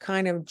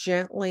kind of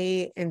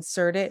gently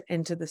insert it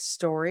into the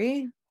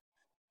story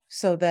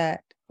so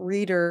that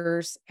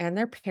readers and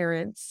their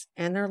parents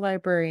and their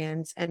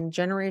librarians and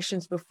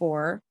generations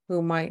before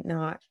who might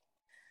not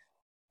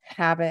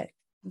have it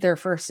their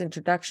first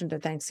introduction to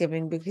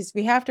Thanksgiving, because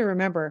we have to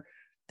remember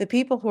the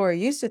people who are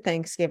used to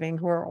Thanksgiving,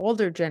 who are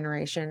older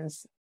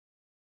generations,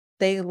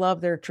 they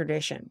love their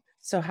tradition.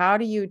 So how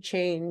do you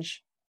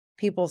change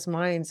people's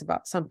minds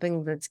about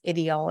something that's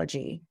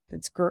ideology,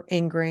 that's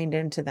ingrained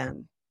into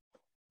them?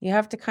 You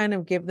have to kind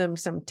of give them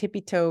some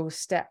tippy-toe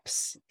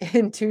steps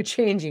into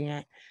changing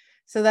it.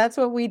 So that's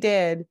what we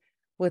did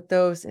with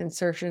those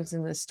insertions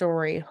in the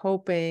story,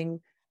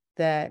 hoping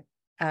that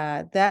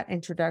that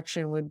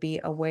introduction would be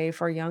a way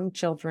for young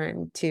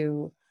children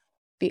to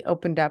be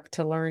opened up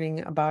to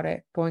learning about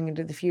it going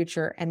into the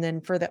future. And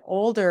then for the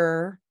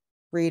older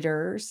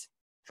readers,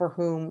 for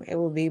whom it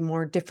will be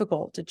more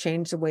difficult to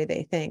change the way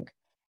they think,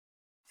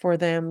 for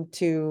them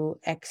to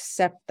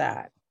accept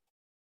that.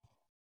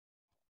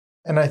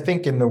 And I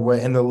think in the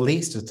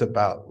least, it's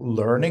about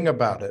learning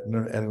about it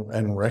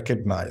and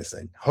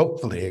recognizing,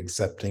 hopefully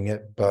accepting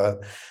it.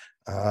 But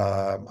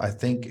I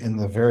think in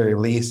the very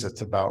least,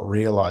 it's about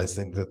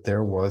realizing that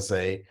there was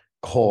a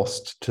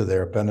cost to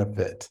their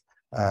benefit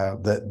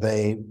that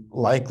they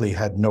likely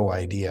had no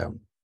idea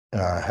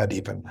had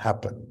even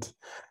happened.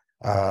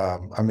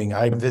 I mean,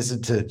 I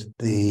visited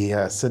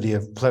the city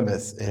of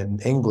Plymouth in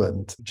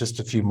England just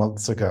a few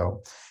months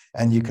ago,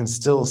 and you can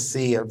still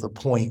see at the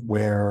point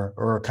where,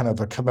 or kind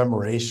of a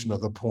commemoration of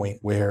the point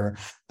where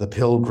the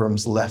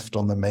pilgrims left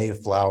on the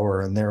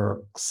Mayflower, and there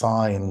are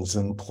signs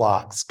and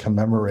plaques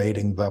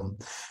commemorating them,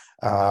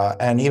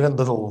 and even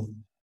little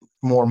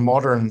more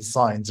modern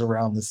signs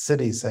around the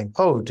city saying,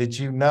 oh, did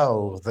you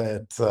know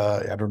that,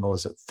 I don't know,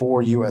 is it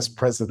 4 US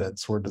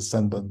presidents were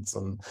descendants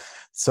and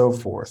so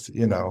forth,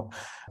 you know?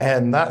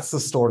 And that's the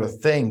sort of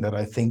thing that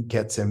I think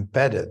gets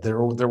embedded.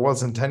 There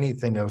wasn't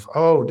anything of,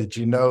 oh, did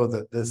you know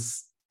that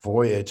this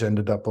voyage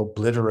ended up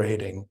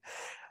obliterating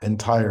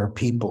entire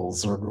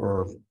peoples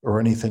or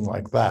anything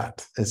like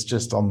that. It's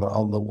just on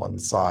the one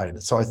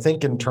side. So I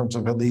think in terms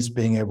of at least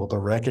being able to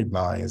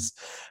recognize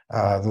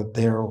that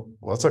there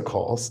was a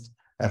cost,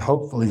 and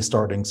hopefully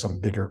starting some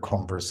bigger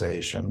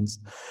conversations.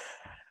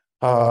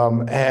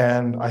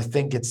 And I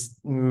think it's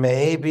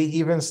maybe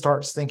even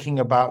starts thinking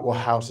about, well,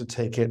 how to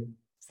take it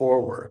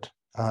forward.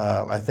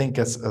 I think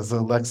as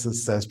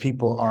Alexis says,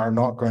 people are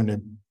not going to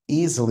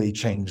easily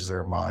change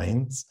their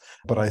minds,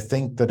 but I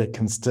think that it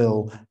can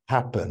still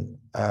happen.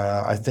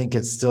 I think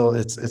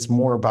it's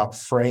more about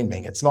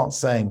framing. It's not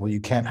saying, well,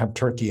 you can't have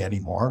turkey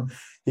anymore.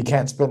 You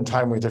can't spend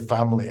time with your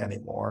family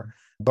anymore.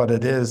 But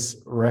it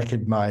is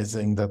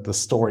recognizing that the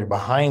story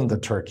behind the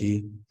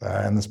turkey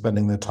and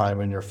spending the time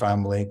in your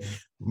family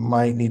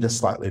might need a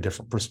slightly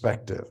different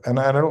perspective. And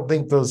I don't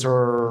think those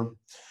are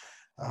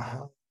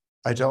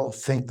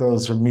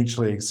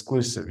mutually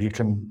exclusive. You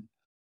can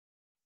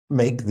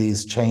make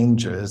these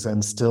changes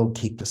and still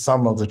keep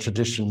some of the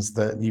traditions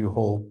that you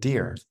hold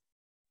dear.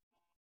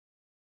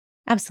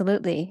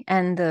 Absolutely.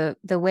 And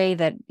the way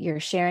that you're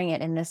sharing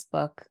it in this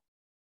book,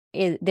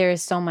 there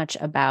is so much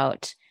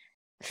about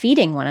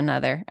feeding one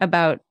another,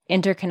 about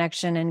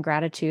interconnection and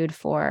gratitude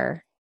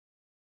for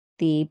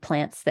the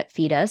plants that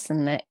feed us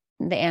and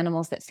the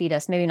animals that feed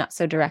us. Maybe not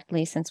so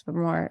directly, since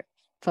we're more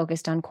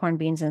focused on corn,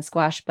 beans, and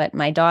squash. But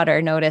my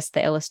daughter noticed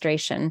the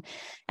illustration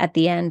at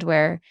the end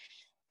where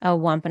a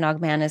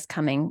Wampanoag man is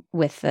coming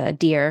with a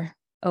deer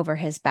over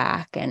his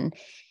back. And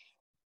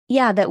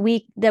yeah, that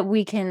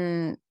we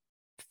can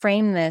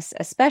frame this,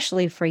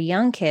 especially for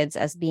young kids,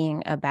 as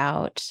being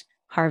about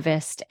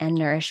harvest and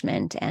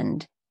nourishment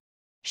and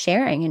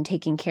sharing and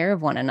taking care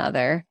of one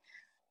another.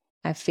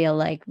 I feel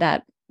like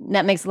that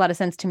makes a lot of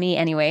sense to me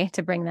anyway,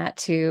 to bring that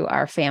to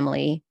our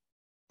family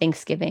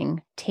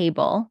Thanksgiving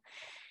table.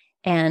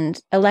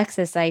 And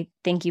Alexis, I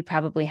think you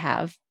probably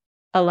have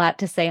a lot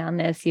to say on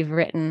this. You've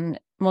written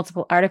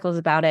multiple articles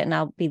about it, and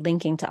I'll be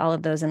linking to all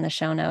of those in the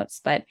show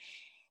notes. But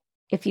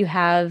if you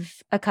have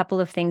a couple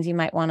of things you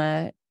might want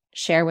to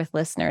share with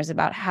listeners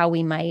about how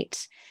we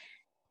might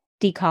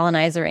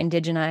decolonize or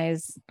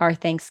indigenize our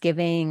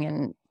Thanksgiving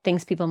and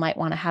things people might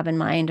want to have in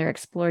mind or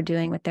explore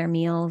doing with their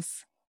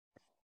meals?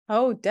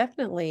 Oh,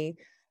 definitely.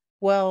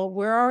 Well,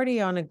 we're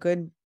already on a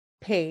good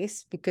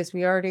pace because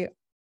we already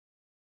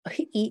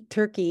eat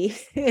turkey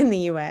in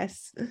the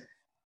US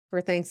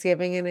for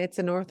Thanksgiving, and it's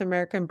a North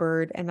American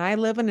bird. And I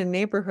live in a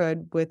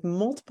neighborhood with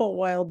multiple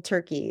wild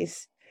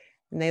turkeys,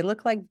 and they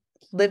look like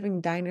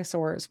living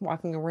dinosaurs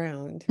walking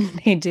around.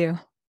 They do.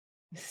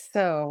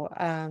 So,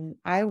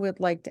 I would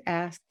like to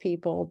ask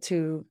people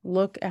to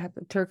look at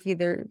the turkey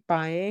they're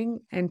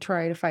buying and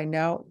try to find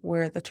out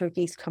where the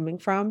turkey's coming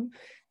from.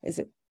 Is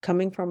it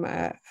coming from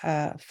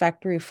a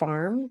factory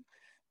farm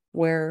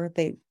where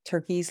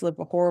turkeys live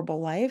a horrible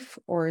life,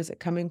 or is it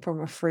coming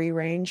from a free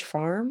range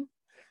farm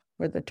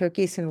where the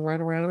turkeys can run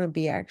around and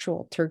be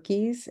actual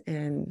turkeys?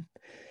 And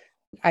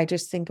I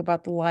just think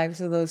about the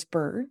lives of those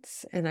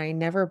birds, and I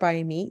never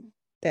buy meat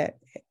that,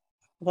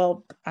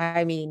 well,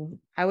 I mean,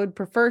 I would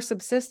prefer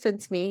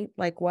subsistence meat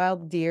like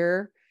wild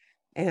deer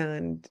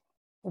and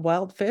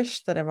wild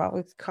fish that I've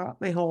always caught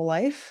my whole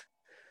life.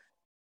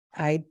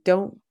 I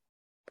don't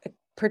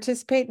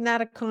participate in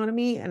that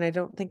economy, and I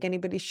don't think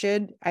anybody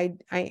should. I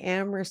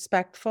am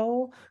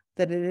respectful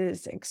that it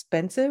is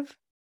expensive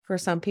for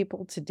some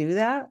people to do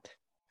that,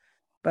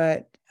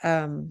 but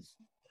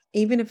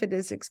even if it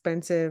is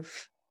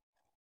expensive,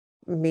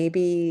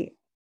 maybe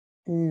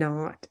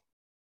not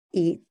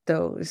eat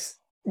those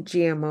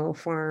GMO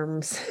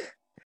farms,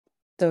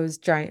 those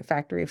giant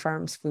factory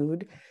farms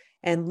food,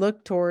 and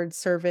look towards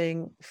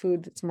serving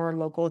food that's more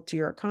local to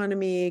your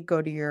economy.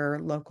 Go to your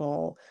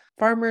local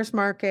farmers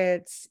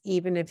markets,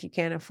 even if you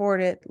can't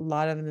afford it. A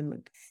lot of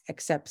them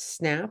accept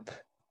SNAP.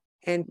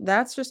 And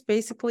that's just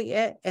basically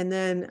it. And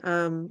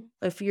then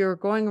if you're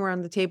going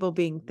around the table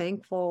being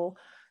thankful,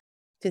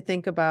 to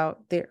think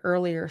about the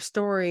earlier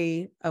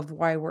story of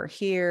why we're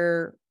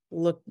here.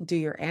 Do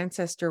your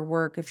ancestor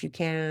work if you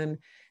can.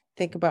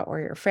 Think about where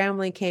your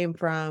family came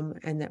from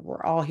and that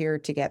we're all here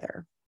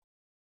together.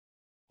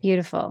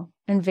 Beautiful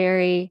and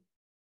very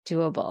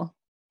doable.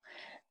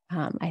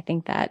 I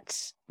think that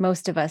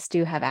most of us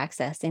do have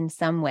access in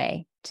some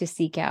way to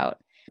seek out,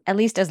 at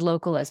least as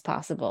local as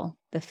possible,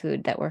 the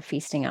food that we're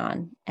feasting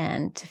on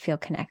and to feel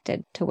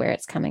connected to where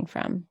it's coming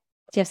from.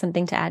 Do you have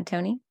something to add,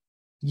 Tony?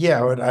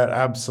 Yeah, I'd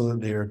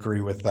absolutely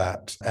agree with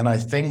that. And I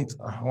think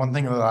one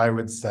thing that I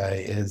would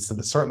say is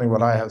that certainly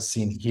what I have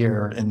seen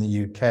here in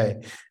the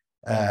UK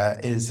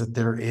is that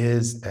there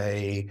is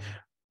a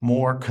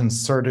more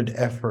concerted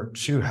effort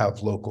to have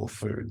local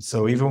food.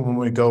 So even when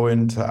we go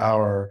into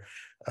our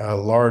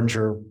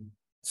larger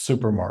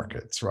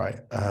supermarkets, right,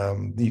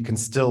 you can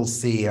still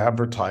see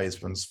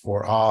advertisements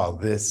for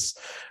this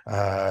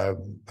I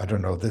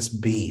don't know, this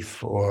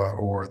beef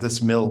or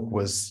this milk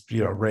was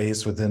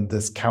raised within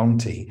this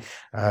county,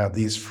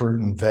 these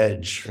fruit and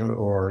veg,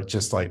 or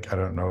just like, I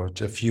don't know,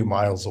 a few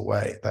miles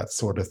away, that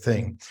sort of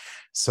thing.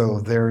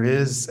 So there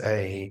is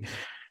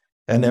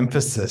an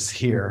emphasis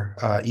here,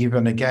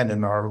 even again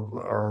in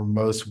our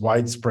most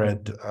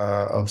widespread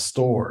of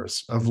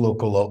stores, of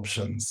local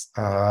options.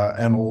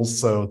 And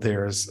also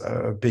there's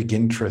a big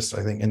interest,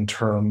 I think, in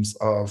terms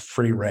of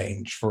free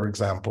range, for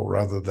example,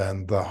 rather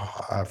than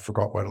I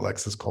forgot what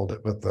Alexis called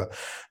it, but the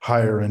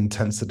higher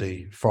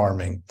intensity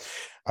farming.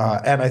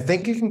 And I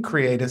think it can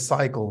create a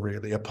cycle,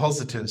 really, a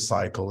positive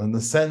cycle, in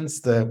the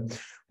sense that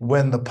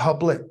when the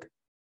public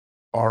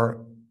are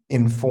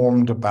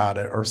informed about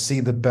it or see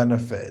the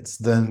benefits,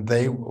 then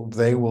they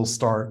will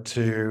start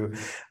to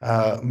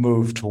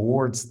move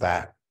towards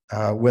that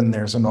when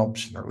there's an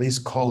option, or at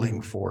least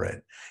calling for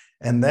it.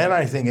 And then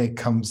I think it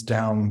comes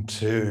down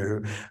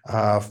to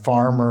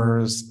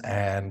farmers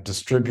and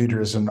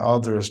distributors and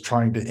others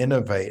trying to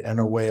innovate in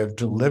a way of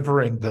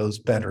delivering those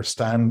better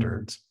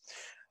standards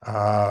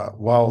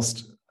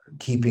whilst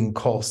keeping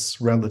costs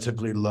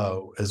relatively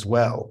low as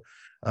well.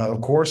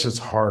 Of course, it's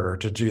harder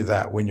to do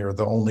that when you're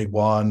the only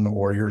one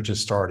or you're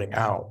just starting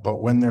out.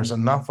 But when there's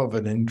enough of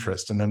an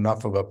interest and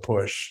enough of a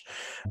push,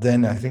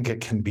 then I think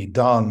it can be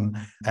done,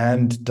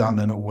 and done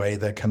in a way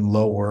that can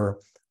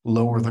lower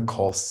the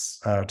costs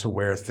to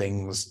where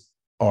things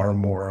are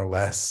more or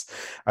less.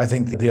 I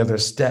think the other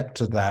step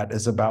to that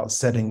is about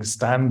setting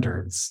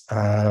standards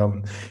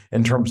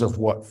in terms of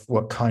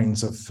what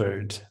kinds of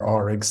food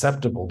are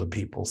acceptable to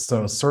people.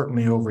 So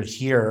certainly over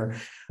here,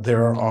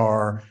 there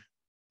are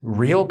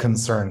real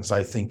concerns,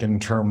 I think, in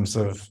terms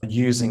of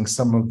using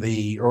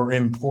or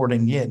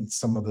importing in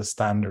some of the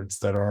standards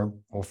that are,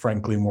 well,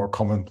 frankly, more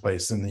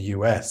commonplace in the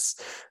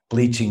US,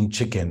 bleaching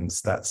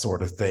chickens, that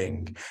sort of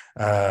thing,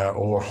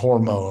 or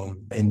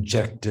hormone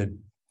injected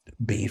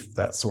beef,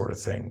 that sort of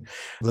thing,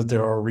 that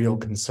there are real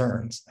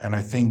concerns. And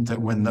I think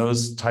that when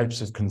those types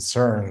of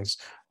concerns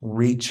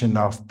reach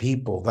enough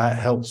people, that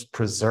helps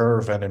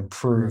preserve and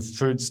improve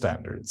food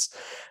standards.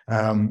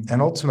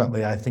 And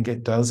ultimately, I think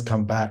it does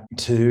come back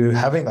to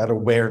having that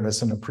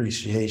awareness and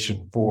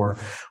appreciation for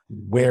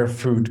where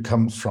food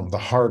comes from, the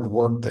hard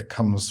work that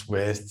comes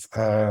with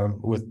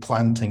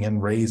planting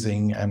and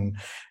raising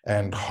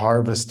and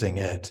harvesting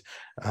it,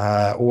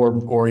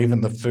 or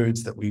even the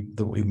foods that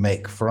we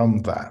make from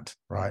that,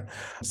 right?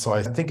 So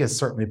I think it's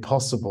certainly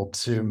possible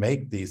to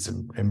make these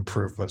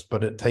improvements,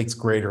 but it takes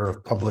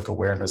greater public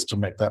awareness to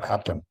make that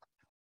happen.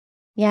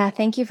 Yeah,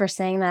 thank you for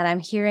saying that. I'm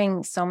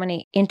hearing so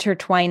many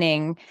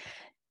intertwining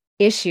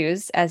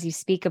issues as you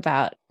speak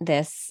about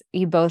this.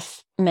 You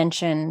both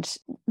mentioned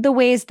the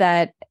ways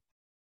that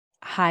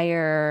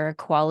higher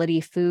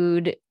quality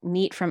food,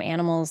 meat from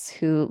animals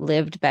who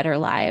lived better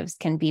lives,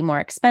 can be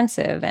more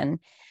expensive. And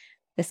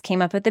this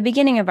came up at the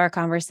beginning of our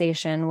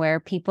conversation,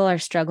 where people are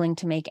struggling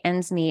to make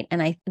ends meet.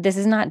 And this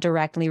is not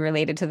directly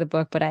related to the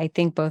book, but I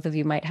think both of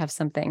you might have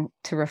something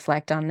to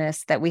reflect on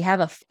this, that we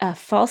have a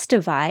false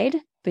divide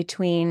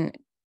between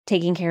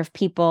taking care of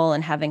people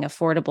and having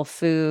affordable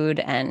food,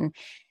 and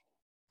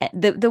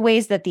the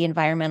ways that the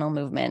environmental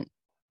movement,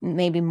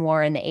 maybe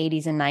more in the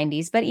 80s and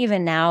 90s, but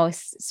even now,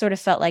 sort of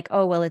felt like,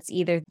 oh, well, it's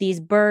either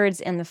these birds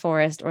in the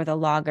forest or the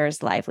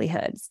loggers'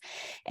 livelihoods.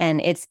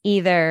 And it's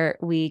either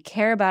we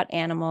care about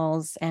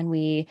animals and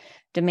we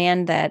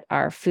demand that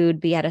our food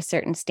be at a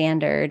certain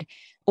standard,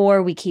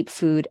 or we keep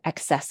food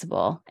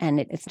accessible. And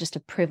it's just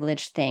a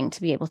privileged thing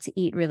to be able to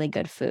eat really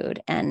good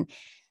food. And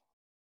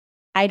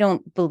I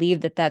don't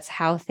believe that that's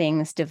how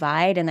things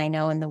divide. And I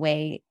know in the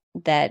way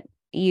that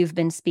you've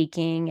been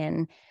speaking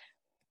and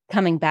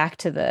coming back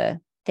to the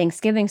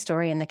Thanksgiving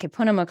story and the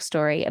Kipunamuk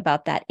story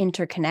about that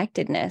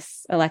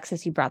interconnectedness.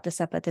 Alexis, you brought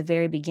this up at the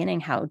very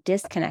beginning, how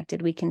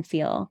disconnected we can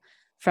feel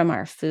from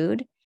our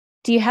food.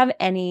 Do you have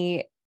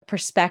any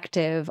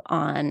perspective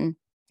on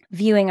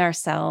viewing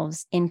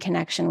ourselves in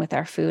connection with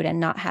our food and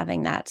not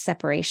having that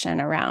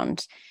separation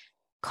around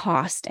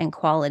cost and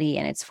quality,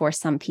 and it's for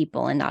some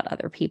people and not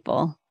other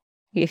people?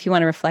 If you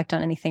want to reflect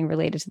on anything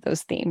related to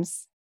those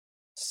themes.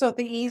 So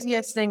the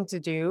easiest thing to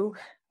do,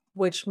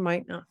 which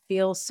might not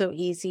feel so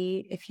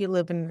easy if you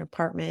live in an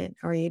apartment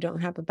or you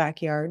don't have a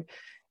backyard,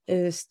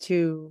 is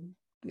to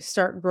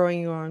start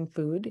growing your own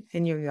food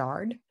in your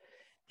yard.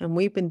 And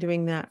we've been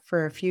doing that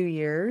for a few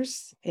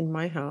years in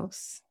my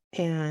house.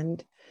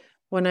 And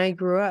when I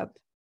grew up,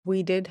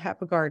 we did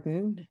have a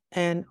garden.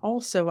 And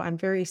also, I'm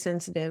very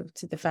sensitive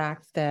to the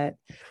fact that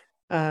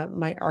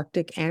my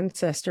Arctic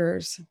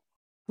ancestors,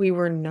 we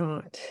were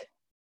not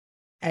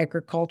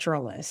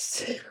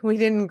agriculturalists. We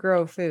didn't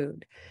grow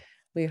food.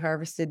 We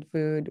harvested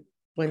food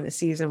when the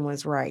season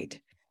was right.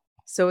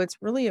 So it's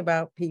really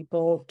about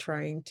people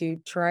trying to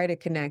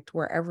connect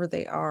wherever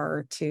they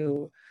are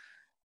to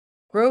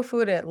grow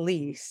food at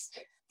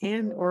least,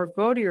 and or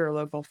go to your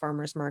local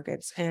farmers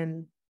markets.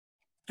 And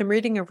I'm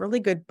reading a really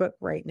good book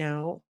right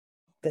now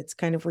that's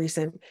kind of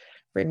recent,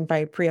 written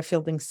by Priya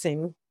Fielding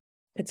Singh.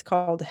 It's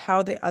called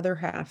How the Other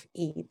Half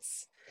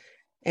Eats.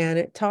 And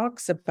it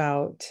talks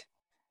about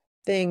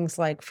things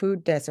like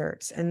food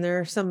deserts. And there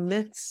are some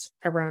myths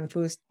around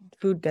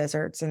food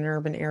deserts in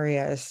urban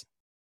areas,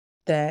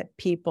 that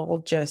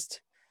people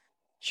just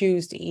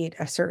choose to eat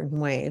a certain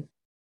way.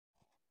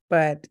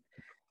 But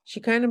she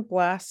kind of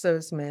blasts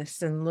those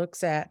myths and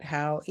looks at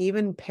how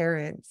even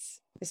parents,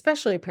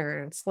 especially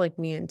parents like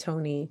me and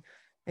Tony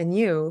and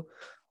you,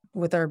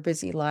 with our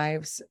busy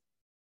lives,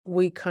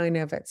 we kind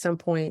of at some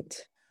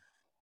point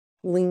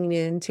lean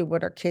into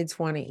what our kids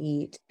want to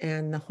eat.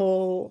 And the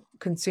whole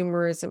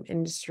consumerism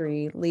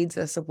industry leads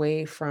us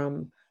away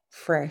from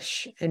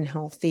fresh and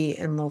healthy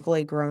and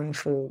locally grown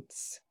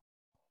foods.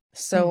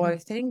 So I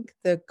think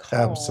the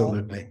call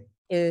Absolutely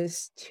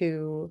is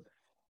to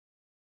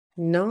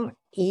not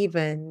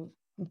even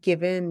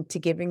give in to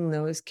giving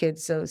those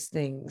kids those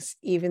things,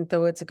 even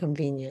though it's a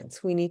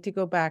convenience. We need to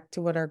go back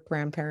to what our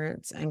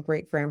grandparents and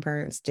great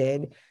grandparents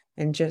did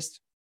and just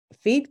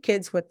feed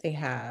kids what they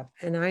have.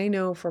 And I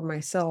know for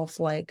myself,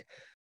 like,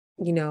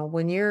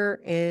 when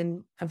you're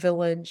in a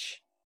village,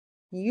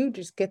 you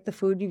just get the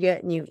food you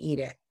get and you eat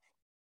it.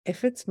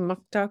 If it's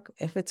muktuk,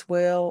 if it's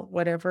whale,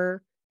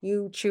 whatever,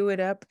 you chew it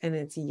up and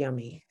it's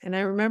yummy. And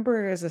I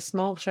remember as a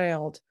small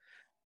child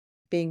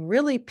being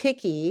really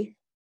picky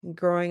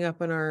growing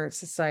up in our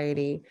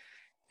society,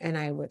 and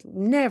I would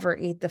never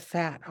eat the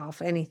fat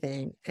off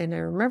anything. And I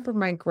remember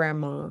my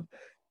grandma,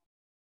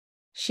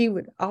 she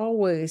would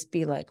always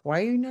be like,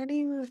 "Why are you not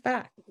eating the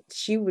fat?"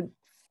 She would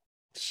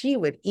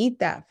eat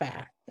that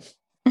fat.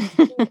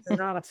 She was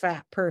not a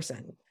fat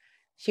person.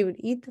 She would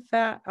eat the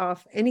fat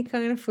off any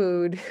kind of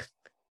food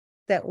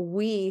that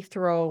we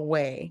throw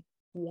away.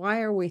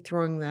 Why are we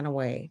throwing that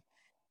away?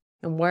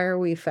 And why are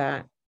we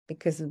fat?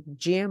 Because of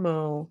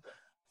GMO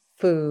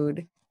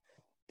food,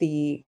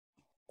 the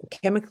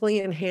chemically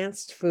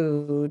enhanced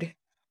food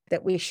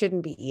that we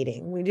shouldn't be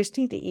eating. We just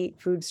need to eat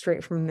food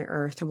straight from the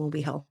earth and we'll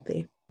be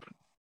healthy.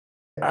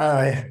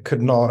 I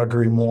could not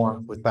agree more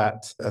with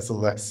that. As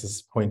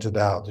Alexis pointed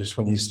out, just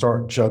when you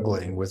start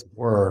juggling with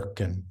work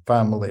and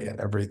family and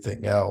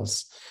everything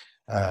else,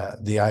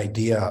 the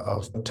idea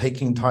of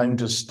taking time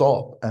to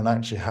stop and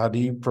actually, how do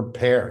you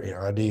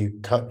prepare? How do you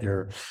cut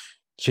your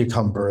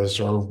cucumbers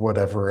or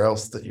whatever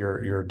else that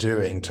you're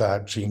doing to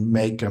actually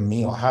make a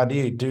meal? How do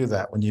you do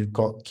that when you've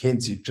got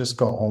kids, you've just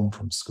got home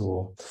from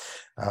school?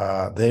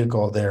 They've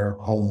got their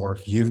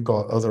homework. You've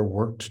got other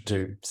work to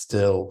do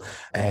still,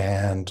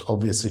 and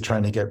obviously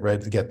trying to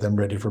get them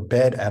ready for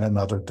bed and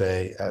another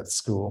day at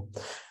school.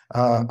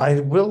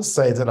 I will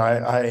say that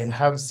I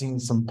have seen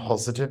some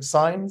positive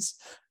signs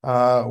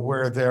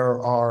where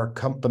there are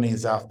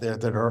companies out there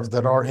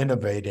that are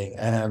innovating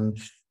and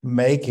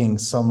making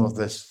some of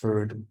this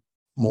food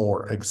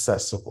more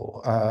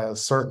accessible.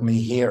 Certainly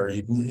here,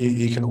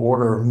 you can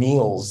order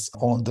meals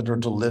that are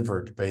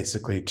delivered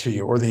basically to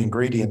you, or the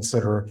ingredients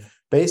that are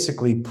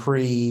basically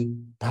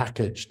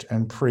pre-packaged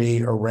and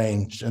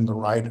pre-arranged in the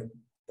right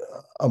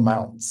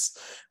amounts.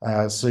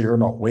 So you're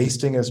not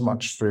wasting as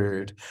much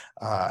food,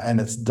 and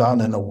it's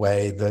done in a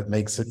way that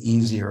makes it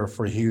easier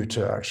for you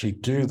to actually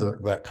do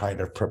that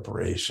kind of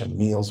preparation,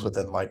 meals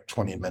within like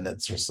 20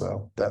 minutes or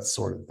so, that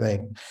sort of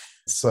thing.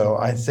 So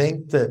I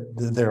think that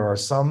there are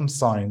some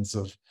signs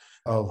of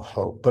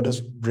hope, but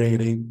it's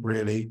really,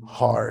 really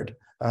hard.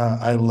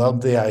 I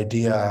love the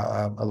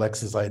idea,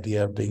 Alexa's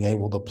idea of being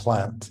able to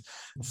plant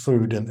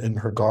food in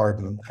her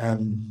garden.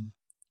 And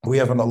we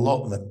have an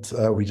allotment.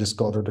 We just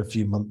got it a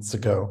few months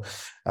ago.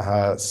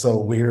 So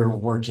we're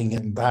working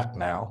in that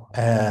now.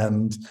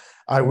 And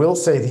I will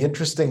say the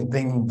interesting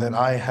thing that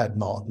I had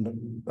not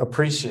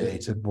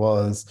appreciated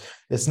was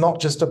it's not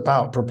just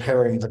about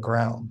preparing the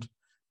ground,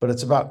 but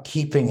it's about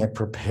keeping it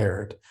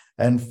prepared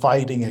and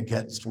fighting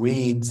against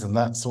weeds and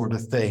that sort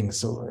of thing.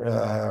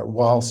 So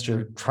whilst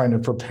you're trying to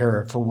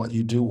prepare it for what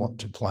you do want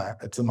to plant,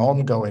 it's an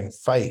ongoing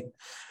fight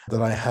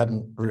that I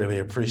hadn't really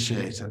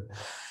appreciated.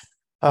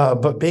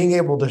 But being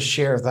able to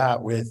share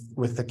that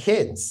with the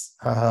kids,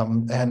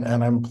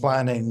 and I'm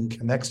planning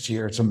next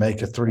year to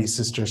make a Three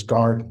Sisters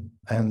garden,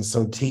 and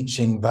so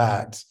teaching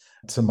that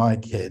to my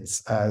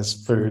kids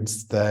as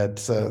foods that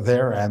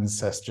their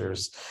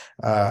ancestors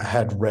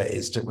had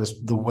raised. It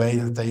was the way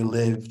that they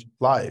lived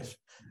life.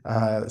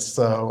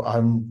 So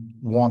I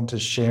want to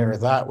share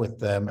that with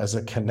them as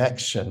a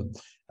connection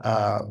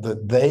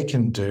that they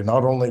can do,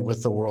 not only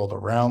with the world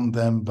around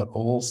them, but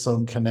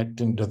also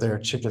connecting to their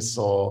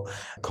Chickasaw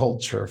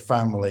culture,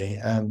 family,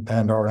 and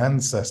our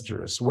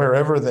ancestors,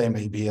 wherever they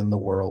may be in the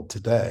world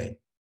today.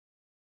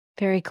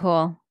 Very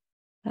cool.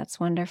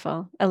 That's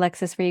wonderful.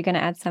 Alexis, were you going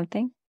to add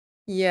something?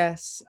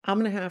 Yes, I'm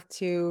going to have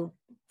to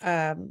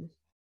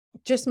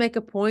just make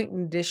a point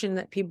in addition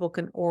that people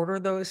can order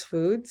those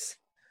foods,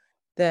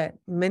 that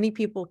many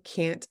people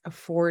can't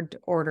afford to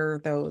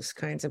order those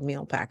kinds of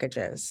meal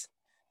packages.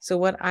 So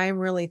what I'm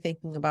really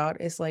thinking about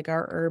is like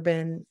our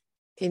urban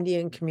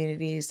Indian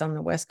communities on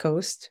the West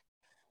Coast,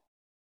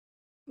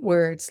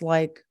 where it's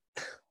like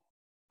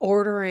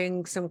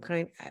ordering some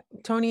kind.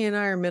 Tony and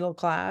I are middle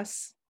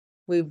class.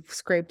 We've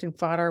scraped and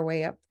fought our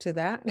way up to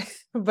that,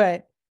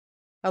 but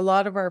a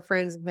lot of our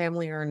friends and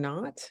family are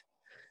not.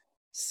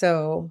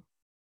 So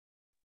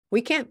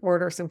we can't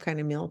order some kind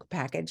of meal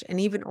package, and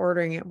even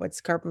ordering it,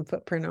 what's carbon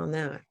footprint on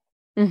that?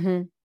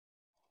 Mm-hmm.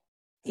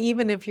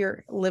 Even if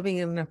you're living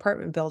in an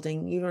apartment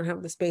building, you don't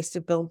have the space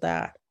to build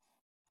that.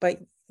 But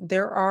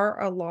there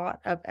are a lot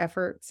of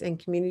efforts in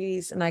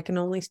communities, and I can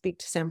only speak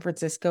to San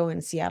Francisco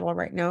and Seattle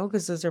right now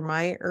because those are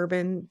my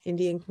urban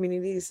Indian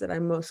communities that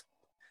I'm most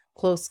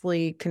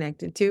closely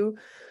connected to.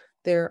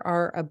 There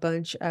are a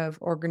bunch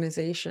of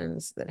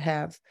organizations that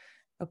have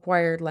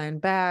acquired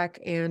land back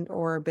and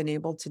or been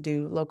able to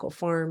do local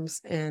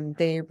farms, and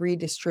they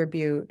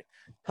redistribute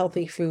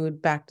healthy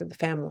food back to the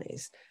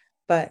families.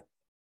 But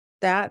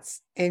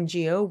that's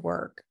NGO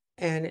work,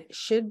 and it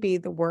should be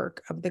the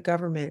work of the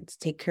government to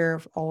take care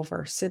of all of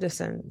our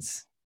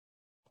citizens,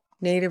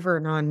 native or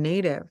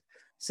non-native,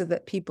 so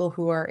that people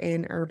who are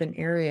in urban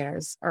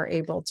areas are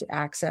able to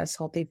access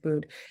healthy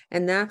food.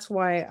 And that's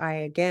why I,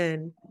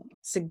 again,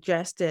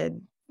 suggested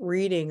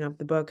reading of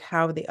the book,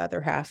 How the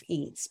Other Half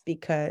Eats,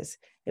 because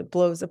it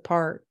blows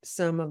apart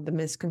some of the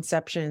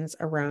misconceptions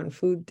around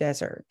food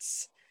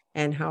deserts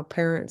and how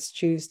parents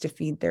choose to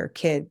feed their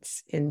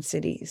kids in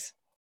cities.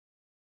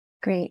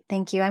 Great.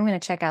 Thank you. I'm going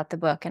to check out the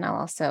book, and I'll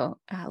also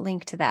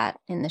link to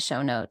that in the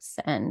show notes.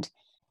 And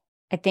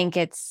I think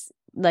it's,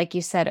 like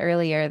you said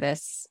earlier,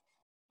 this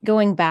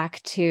going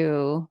back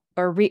to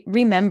or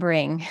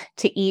remembering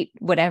to eat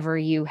whatever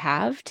you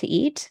have to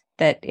eat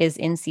that is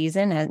in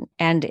season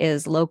and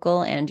is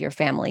local and your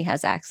family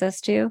has access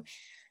to.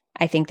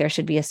 I think there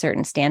should be a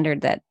certain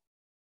standard that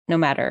no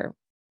matter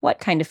what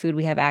kind of food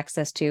we have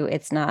access to,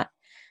 it's not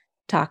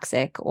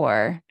toxic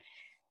or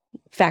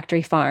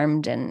factory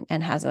farmed and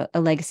has a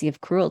legacy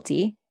of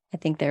cruelty. I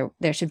think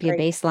there should be a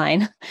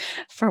baseline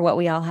for what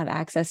we all have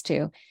access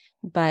to.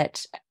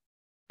 But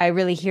I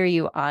really hear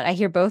you on, I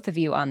hear both of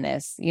you on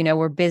this. You know,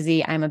 we're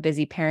busy. I'm a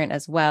busy parent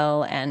as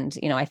well. And,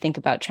 you know, I think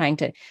about trying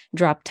to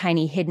drop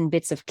tiny hidden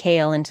bits of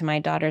kale into my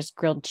daughter's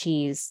grilled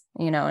cheese,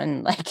 you know,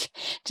 and like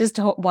just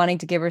wanting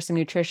to give her some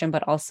nutrition,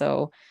 but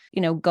also,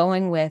 you know,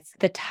 going with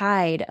the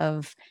tide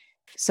of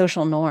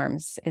social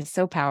norms is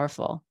so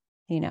powerful,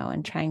 you know,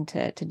 and trying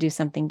to do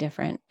something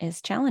different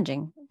is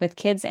challenging with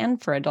kids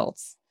and for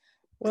adults.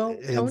 Well,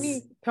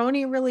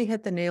 Tony really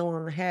hit the nail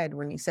on the head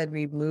when he said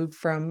we've moved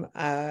from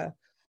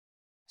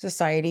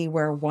society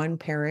where one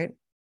parent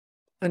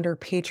under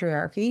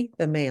patriarchy,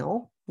 the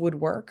male would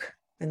work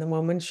and the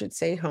woman should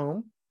stay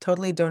home.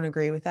 Totally don't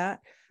agree with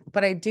that.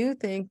 But I do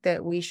think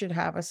that we should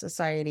have a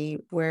society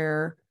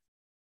where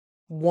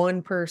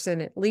one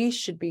person at least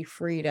should be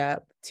freed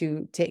up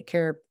to take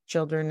care of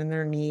children and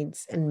their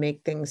needs and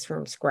make things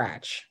from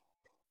scratch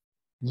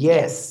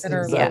Yes, that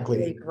are locally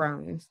exactly.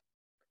 grown.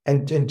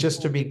 And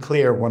just to be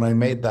clear, when I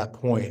made that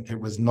point, it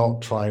was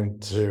not trying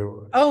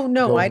to Oh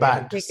no, go I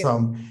back didn't to take it.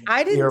 some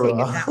I didn't take it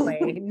that era.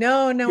 way.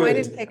 No, I Good.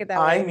 didn't take it that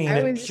I way. mean I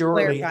it was just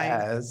purely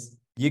clarifying. as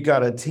you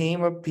got a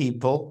team of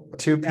people,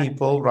 two Yeah.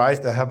 people,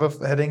 right? That have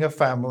heading a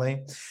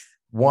family.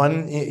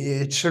 One,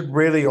 it should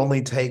really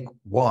only take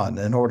one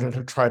in order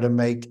to try to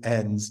make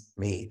ends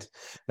meet.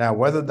 Now,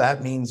 whether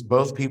that means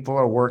both people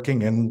are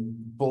working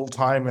in full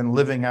time and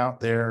living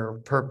out their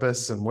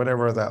purpose and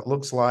whatever that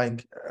looks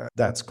like,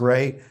 that's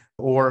great.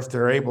 Or if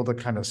they're able to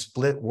kind of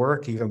split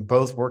work, even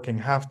both working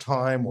half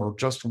time or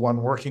just one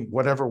working,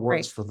 whatever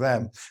works Right. for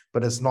them.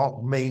 But it's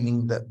not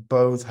meaning that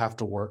both have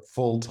to work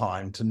full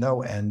time to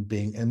no end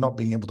and not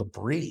being able to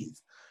breathe,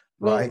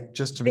 Well, right?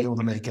 Just to be able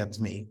to make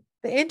ends meet.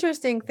 The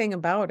interesting thing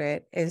about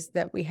it is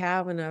that we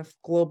have enough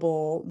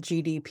global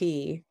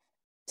GDP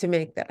to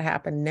make that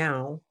happen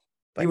now.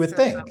 But You would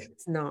somehow think.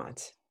 it's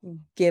not,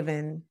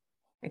 given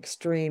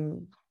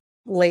extreme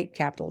late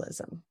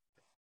capitalism,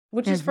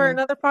 which is for Mhm.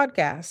 another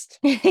podcast.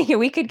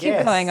 We could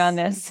keep going on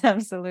Yes. this.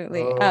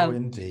 Absolutely. Oh,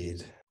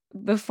 indeed.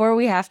 Before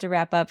we have to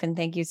wrap up, and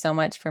thank you so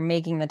much for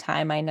making the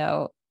time. I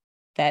know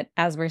that,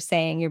 as we're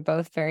saying, you're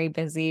both very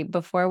busy.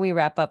 Before we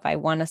wrap up, I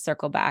want to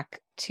circle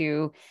back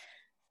to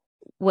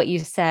what you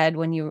said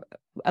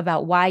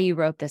about why you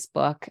wrote this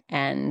book,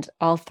 and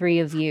all three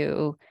of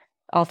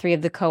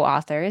the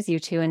co-authors, you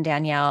two and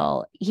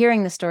Danielle,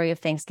 hearing the story of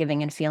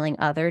Thanksgiving and feeling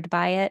othered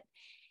by it.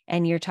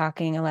 And you're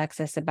talking,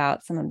 Alexis,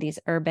 about some of these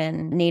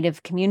urban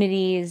Native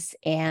communities.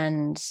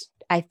 And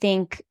I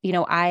think,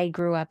 I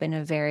grew up in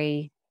a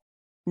very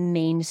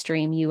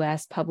mainstream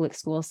US public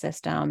school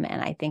system.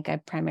 And I think I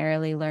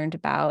primarily learned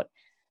about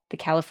the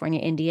California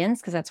Indians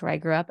because that's where I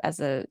grew up as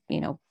a,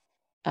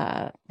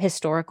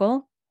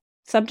 historical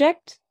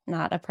subject,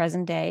 not a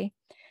present day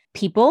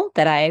people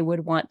that I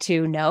would want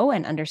to know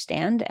and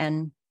understand.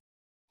 And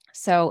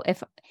so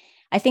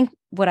I think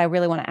what I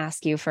really want to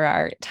ask you for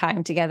our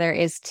time together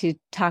is to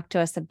talk to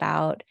us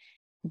about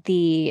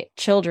the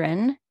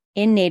children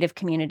in Native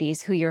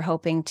communities who you're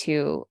hoping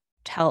to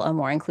tell a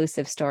more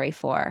inclusive story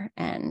for,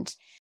 and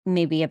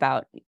maybe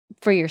about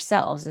for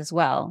yourselves as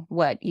well,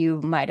 what you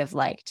might have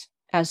liked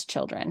as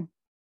children.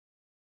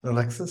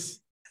 Alexis?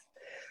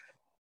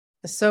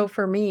 So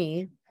for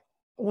me,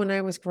 when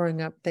I was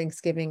growing up,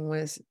 Thanksgiving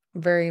was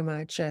very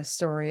much a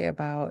story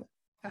about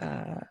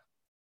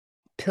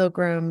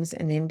pilgrims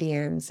and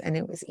Indians, and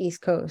it was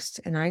East Coast,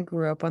 and I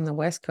grew up on the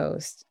West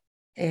Coast.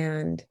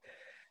 And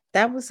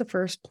that was the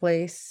first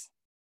place,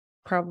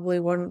 probably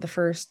one of the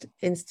first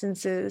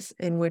instances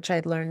in which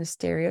I'd learned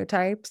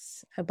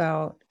stereotypes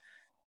about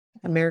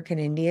American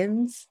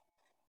Indians.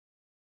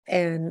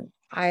 And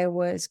I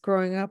was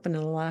growing up in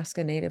an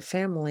Alaska Native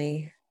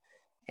family,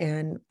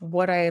 and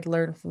what I had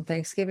learned from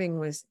Thanksgiving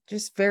was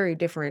just very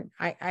different.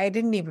 I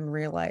didn't even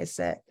realize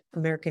that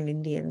American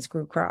Indians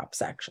grew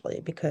crops,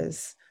 actually,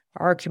 because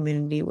our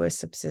community was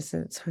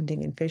subsistence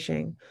hunting and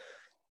fishing.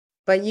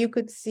 But you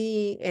could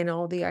see in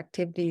all the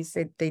activities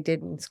that they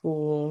did in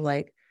school,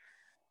 like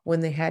when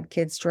they had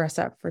kids dress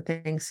up for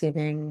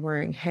Thanksgiving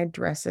wearing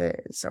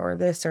headdresses or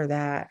this or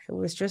that, it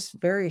was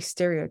just very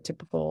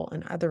stereotypical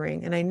and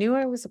othering. And I knew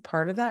I was a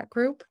part of that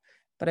group,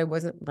 but I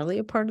wasn't really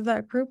a part of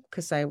that group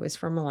because I was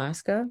from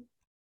Alaska.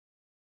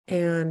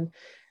 And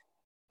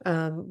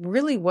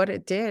really what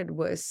it did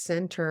was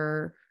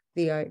center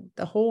the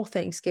whole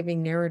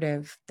Thanksgiving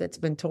narrative that's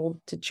been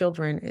told to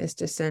children is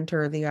to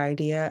center the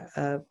idea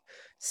of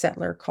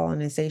settler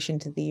colonization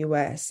to the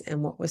US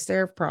and what was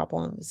their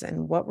problems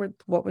and what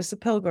was the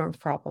Pilgrims'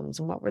 problems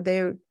and what were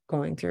they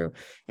going through.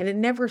 And it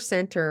never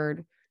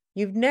centered,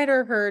 you've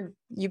never heard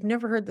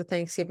the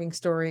Thanksgiving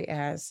story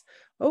as,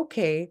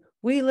 okay,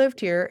 we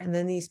lived here and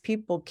then these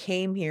people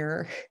came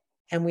here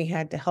and we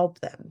had to help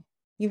them.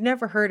 You've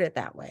never heard it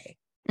that way.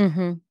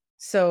 Mm-hmm.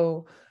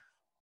 So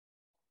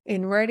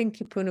in writing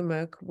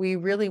Kipunumuk, we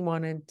really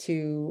wanted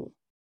to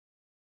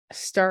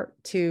start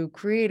to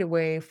create a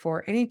way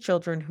for any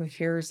children who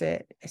hears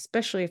it,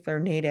 especially if they're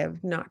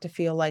Native, not to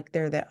feel like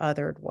they're the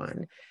othered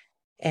one.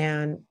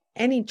 And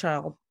any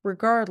child,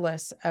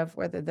 regardless of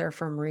whether they're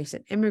from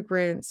recent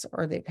immigrants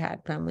or they've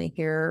had family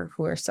here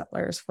who are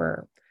settlers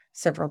for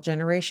several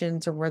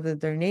generations, or whether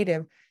they're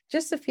Native,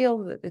 just to feel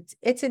that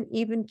it's an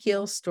even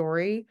keel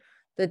story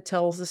that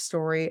tells the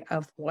story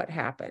of what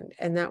happened.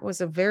 And that was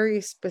a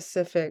very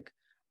specific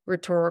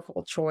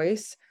rhetorical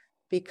choice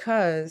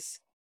because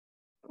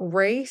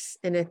race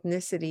and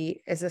ethnicity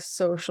is a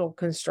social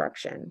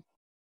construction.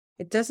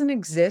 It doesn't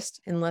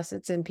exist unless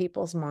it's in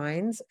people's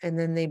minds and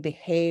then they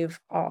behave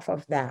off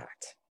of that.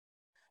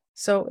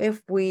 So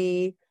if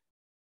we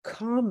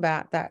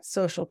combat that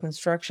social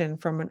construction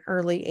from an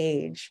early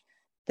age,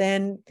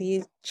 then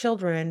these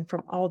children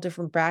from all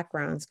different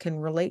backgrounds can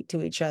relate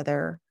to each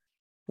other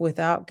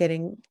without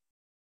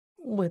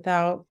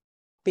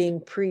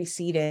being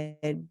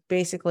preceded,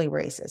 basically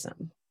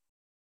racism.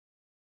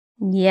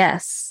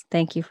 Yes,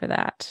 thank you for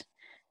that.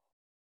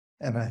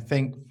 And I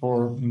think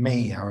for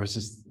me, I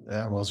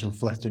was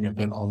reflecting a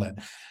bit on it.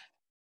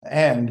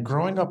 And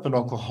growing up in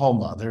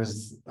Oklahoma,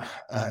 there's,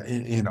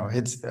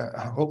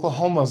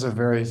 Oklahoma is a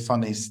very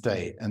funny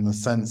state in the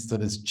sense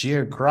that it's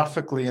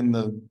geographically in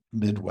the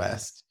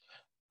Midwest,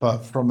 but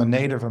from a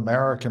Native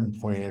American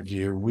point of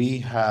view, we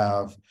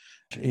have,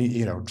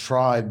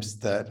 tribes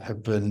that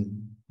have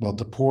been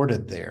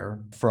deported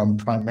there from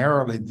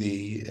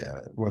primarily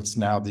what's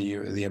now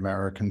the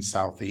American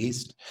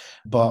Southeast,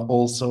 but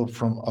also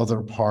from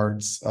other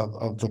parts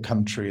of the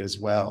country as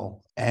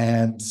well.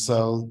 And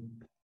so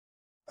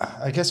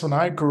I guess when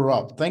I grew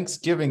up,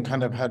 Thanksgiving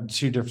kind of had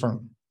two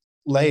different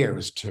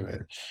layers to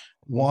it.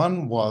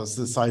 One was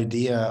this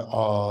idea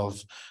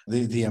of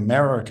the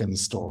American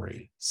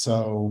story.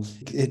 So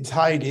it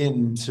tied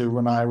into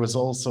when I was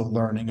also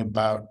learning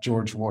about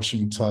George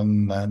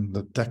Washington and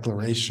the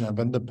Declaration of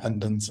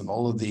Independence and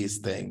all of these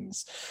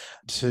things,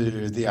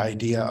 to the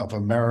idea of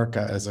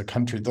America as a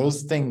country.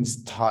 Those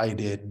things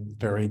tied in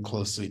very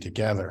closely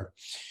together.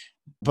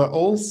 But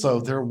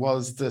also there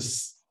was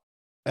this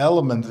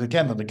element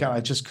again and again I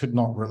just could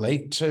not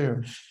relate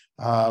to.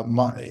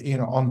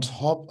 On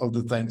top of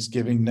the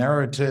Thanksgiving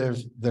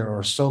narrative, there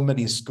are so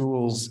many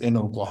schools in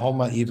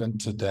Oklahoma even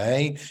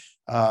today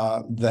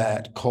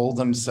that call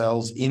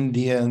themselves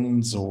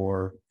Indians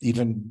or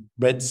even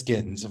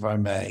Redskins, if I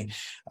may.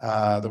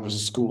 There was a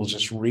school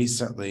just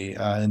recently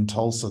in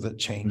Tulsa that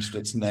changed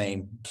its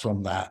name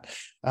from that.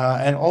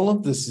 And all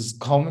of this is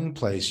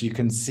commonplace. You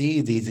can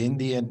see these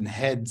Indian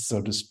heads,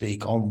 so to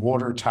speak, on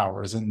water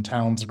towers in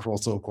towns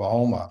across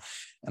Oklahoma.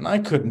 And I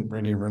couldn't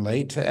really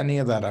relate to any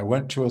of that. I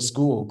went to a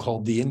school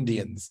called the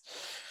Indians.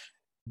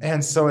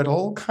 And so it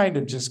all kind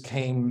of just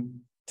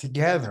came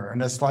together.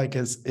 And it's like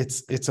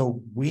it's a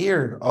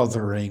weird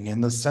othering in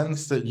the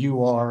sense that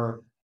you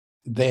are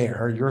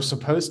there. You're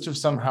supposed to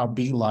somehow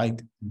be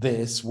like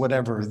this,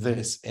 whatever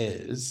this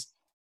is,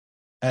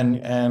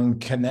 and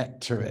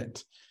connect to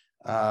it.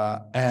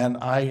 And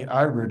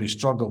I really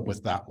struggled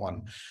with that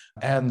one.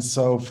 And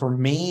so for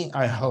me,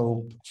 I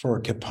hope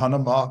for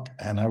Kippunamuck,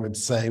 and I would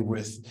say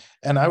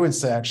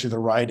actually the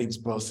writings,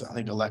 both I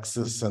think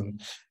Alexis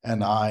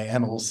and I,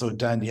 and also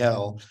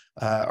Danielle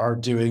are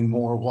doing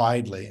more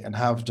widely and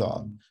have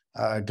done,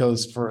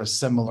 goes for a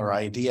similar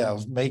idea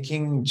of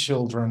making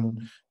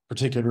children,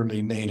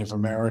 particularly Native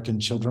American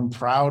children,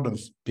 proud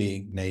of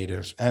being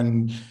Native,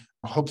 and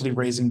hopefully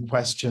raising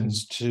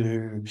questions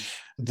to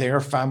their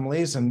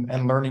families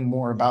and learning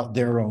more about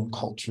their own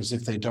cultures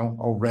if they don't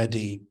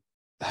already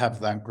have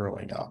that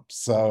growing up.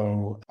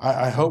 So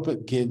I hope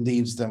it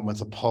leaves them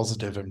with a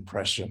positive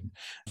impression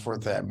for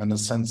them and a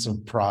sense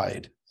of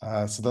pride.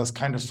 So that's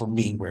kind of for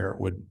me where it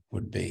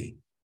would be.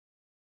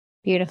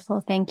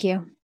 Beautiful. Thank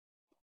you.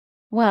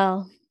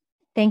 Well,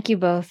 thank you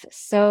both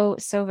so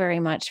very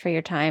much for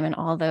your time and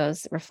all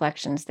those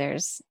reflections.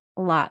 There's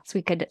lots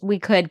we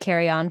could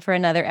carry on for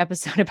another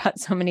episode about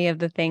so many of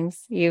the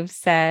things you've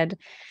said.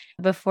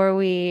 Before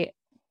we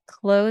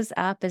close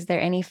up, is there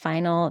any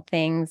final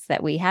things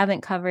that we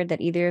haven't covered that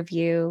either of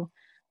you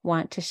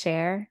want to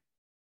share?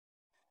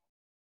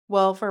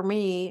 Well, for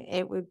me,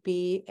 it would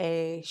be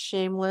a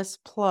shameless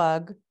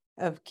plug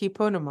of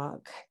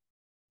Kippunamuck.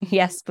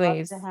 Yes,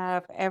 please. To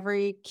have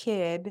every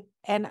kid,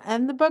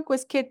 and the book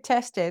was kid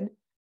tested.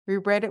 We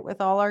read it with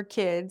all our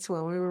kids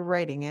when we were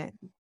writing it.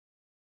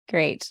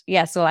 Great.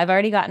 Yeah. So I've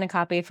already gotten a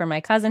copy for my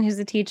cousin who's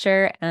a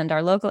teacher and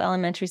our local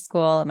elementary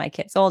school, my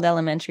kid's old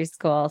elementary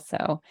school.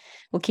 So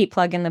we'll keep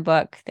plugging the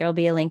book. There'll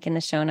be a link in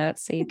the show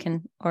notes so you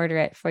can order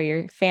it for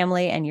your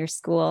family and your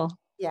school.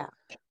 Yeah.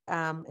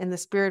 In the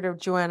spirit of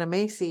Joanna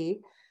Macy,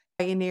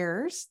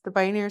 the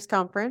Pioneers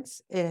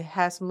Conference, it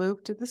has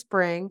moved to the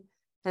spring,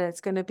 and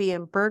it's going to be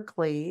in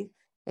Berkeley,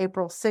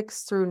 April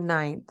 6th through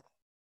 9th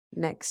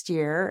next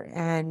year.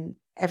 And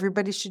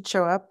everybody should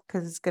show up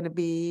because it's going to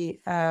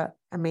be an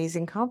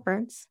amazing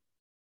conference.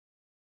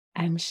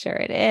 I'm sure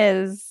it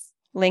is.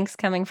 Links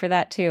coming for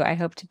that too. I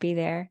hope to be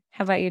there.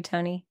 How about you,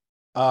 Tony?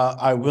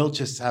 I will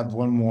just have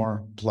one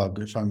more plug,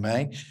 if I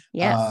may.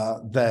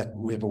 Yes. That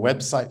we have a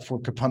website for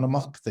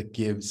Kippunamuck that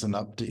gives an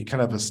update,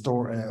 kind of a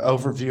story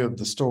overview of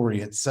the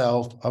story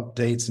itself,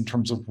 updates in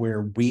terms of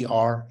where we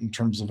are in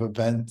terms of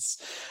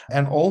events,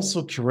 and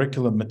also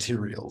curriculum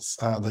materials.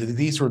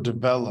 These were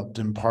developed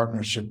in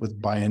partnership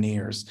with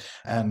Pioneers,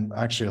 and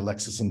actually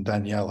Alexis and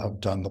Danielle have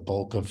done the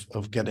bulk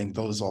of getting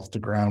those off the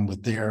ground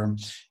with their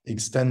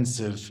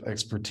extensive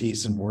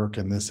expertise and work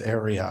in this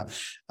area.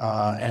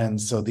 And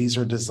so these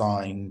are designed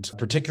designed,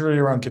 particularly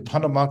around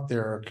Kipunamuk.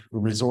 There are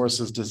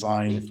resources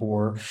designed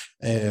for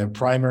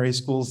primary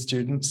school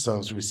students. So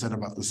as we said,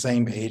 about the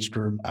same age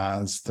group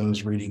as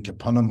those reading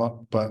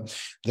Kipunamuk, but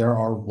there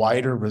are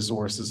wider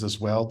resources as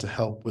well to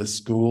help with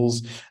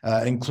schools,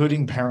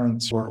 including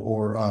parents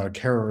or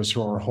carers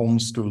who are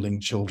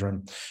homeschooling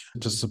children,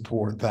 to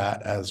support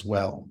that as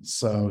well.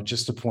 So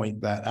just to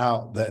point that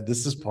out, that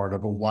this is part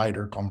of a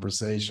wider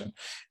conversation.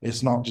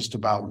 It's not just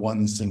about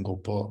one single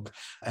book.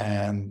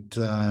 And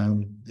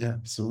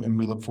and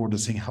we look forward to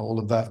seeing how all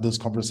of those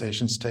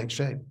conversations take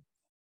shape.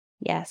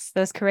 Yes,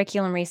 those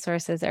curriculum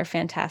resources are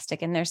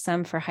fantastic. And there's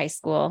some for high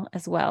school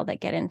as well that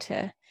get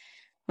into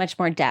much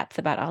more depth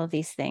about all of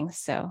these things.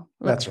 So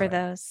look for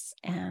those.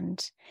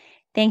 And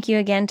thank you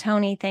again,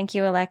 Tony. Thank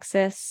you,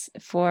 Alexis,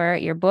 for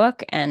your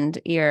book and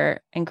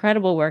your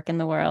incredible work in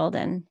the world,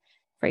 and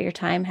for your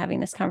time having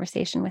this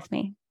conversation with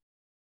me.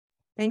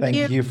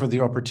 Thank you for the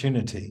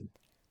opportunity.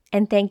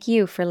 And thank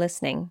you for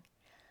listening.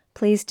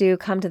 Please do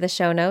come to the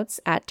show notes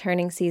at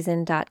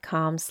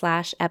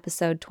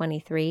turningseason.com/episode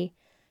 23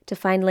 to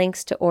find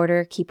links to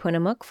order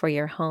Kipunamuk for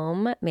your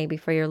home, maybe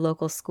for your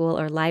local school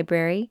or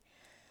library,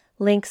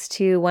 links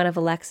to one of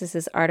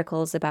Alexis's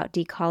articles about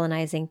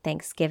decolonizing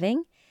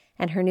Thanksgiving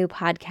and her new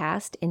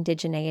podcast,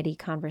 Indigeneity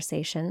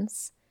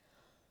Conversations,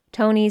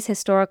 Tony's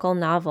historical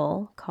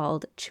novel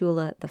called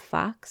Chula the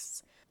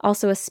Fox,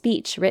 also a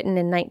speech written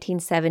in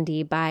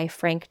 1970 by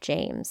Frank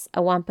James,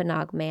 a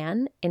Wampanoag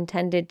man,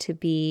 intended to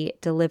be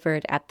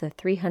delivered at the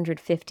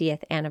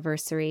 350th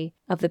anniversary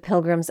of the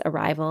Pilgrims'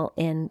 arrival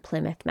in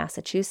Plymouth,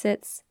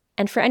 Massachusetts.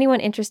 And for anyone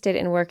interested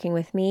in working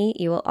with me,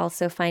 you will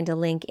also find a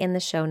link in the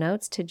show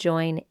notes to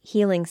join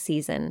Healing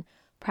Season,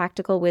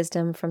 Practical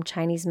Wisdom from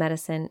Chinese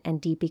Medicine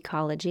and Deep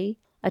Ecology,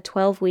 a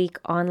 12-week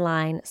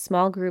online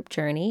small group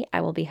journey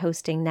I will be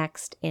hosting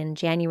next in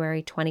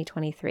January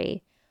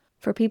 2023.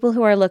 For people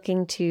who are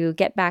looking to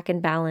get back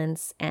in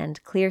balance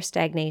and clear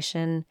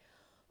stagnation,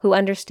 who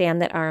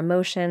understand that our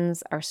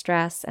emotions, our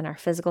stress, and our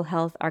physical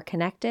health are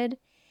connected,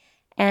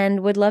 and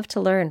would love to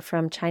learn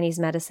from Chinese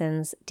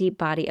medicine's deep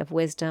body of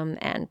wisdom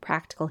and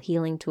practical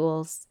healing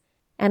tools.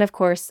 And of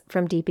course,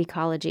 from Deep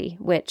Ecology,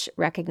 which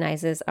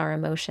recognizes our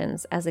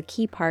emotions as a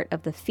key part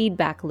of the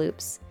feedback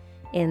loops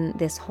in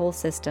this whole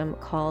system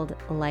called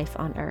life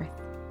on Earth.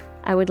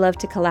 I would love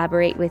to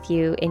collaborate with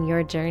you in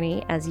your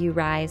journey as you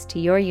rise to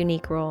your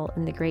unique role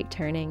in the Great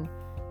Turning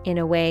in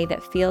a way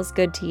that feels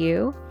good to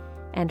you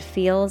and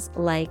feels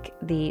like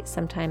the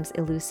sometimes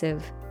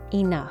elusive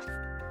enough.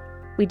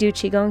 We do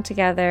Qigong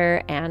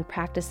together and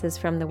practices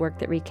from the work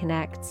that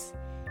reconnects,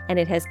 and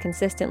it has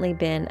consistently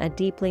been a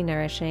deeply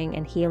nourishing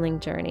and healing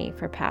journey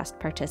for past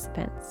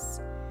participants.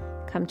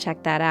 Come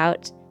check that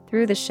out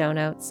through the show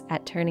notes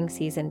at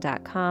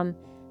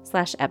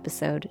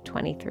turningseason.com/episode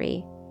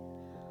 23.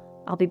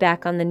 I'll be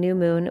back on the new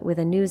moon with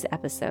a news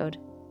episode.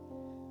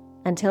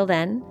 Until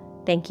then,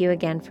 thank you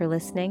again for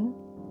listening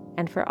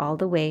and for all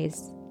the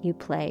ways you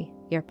play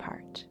your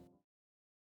part.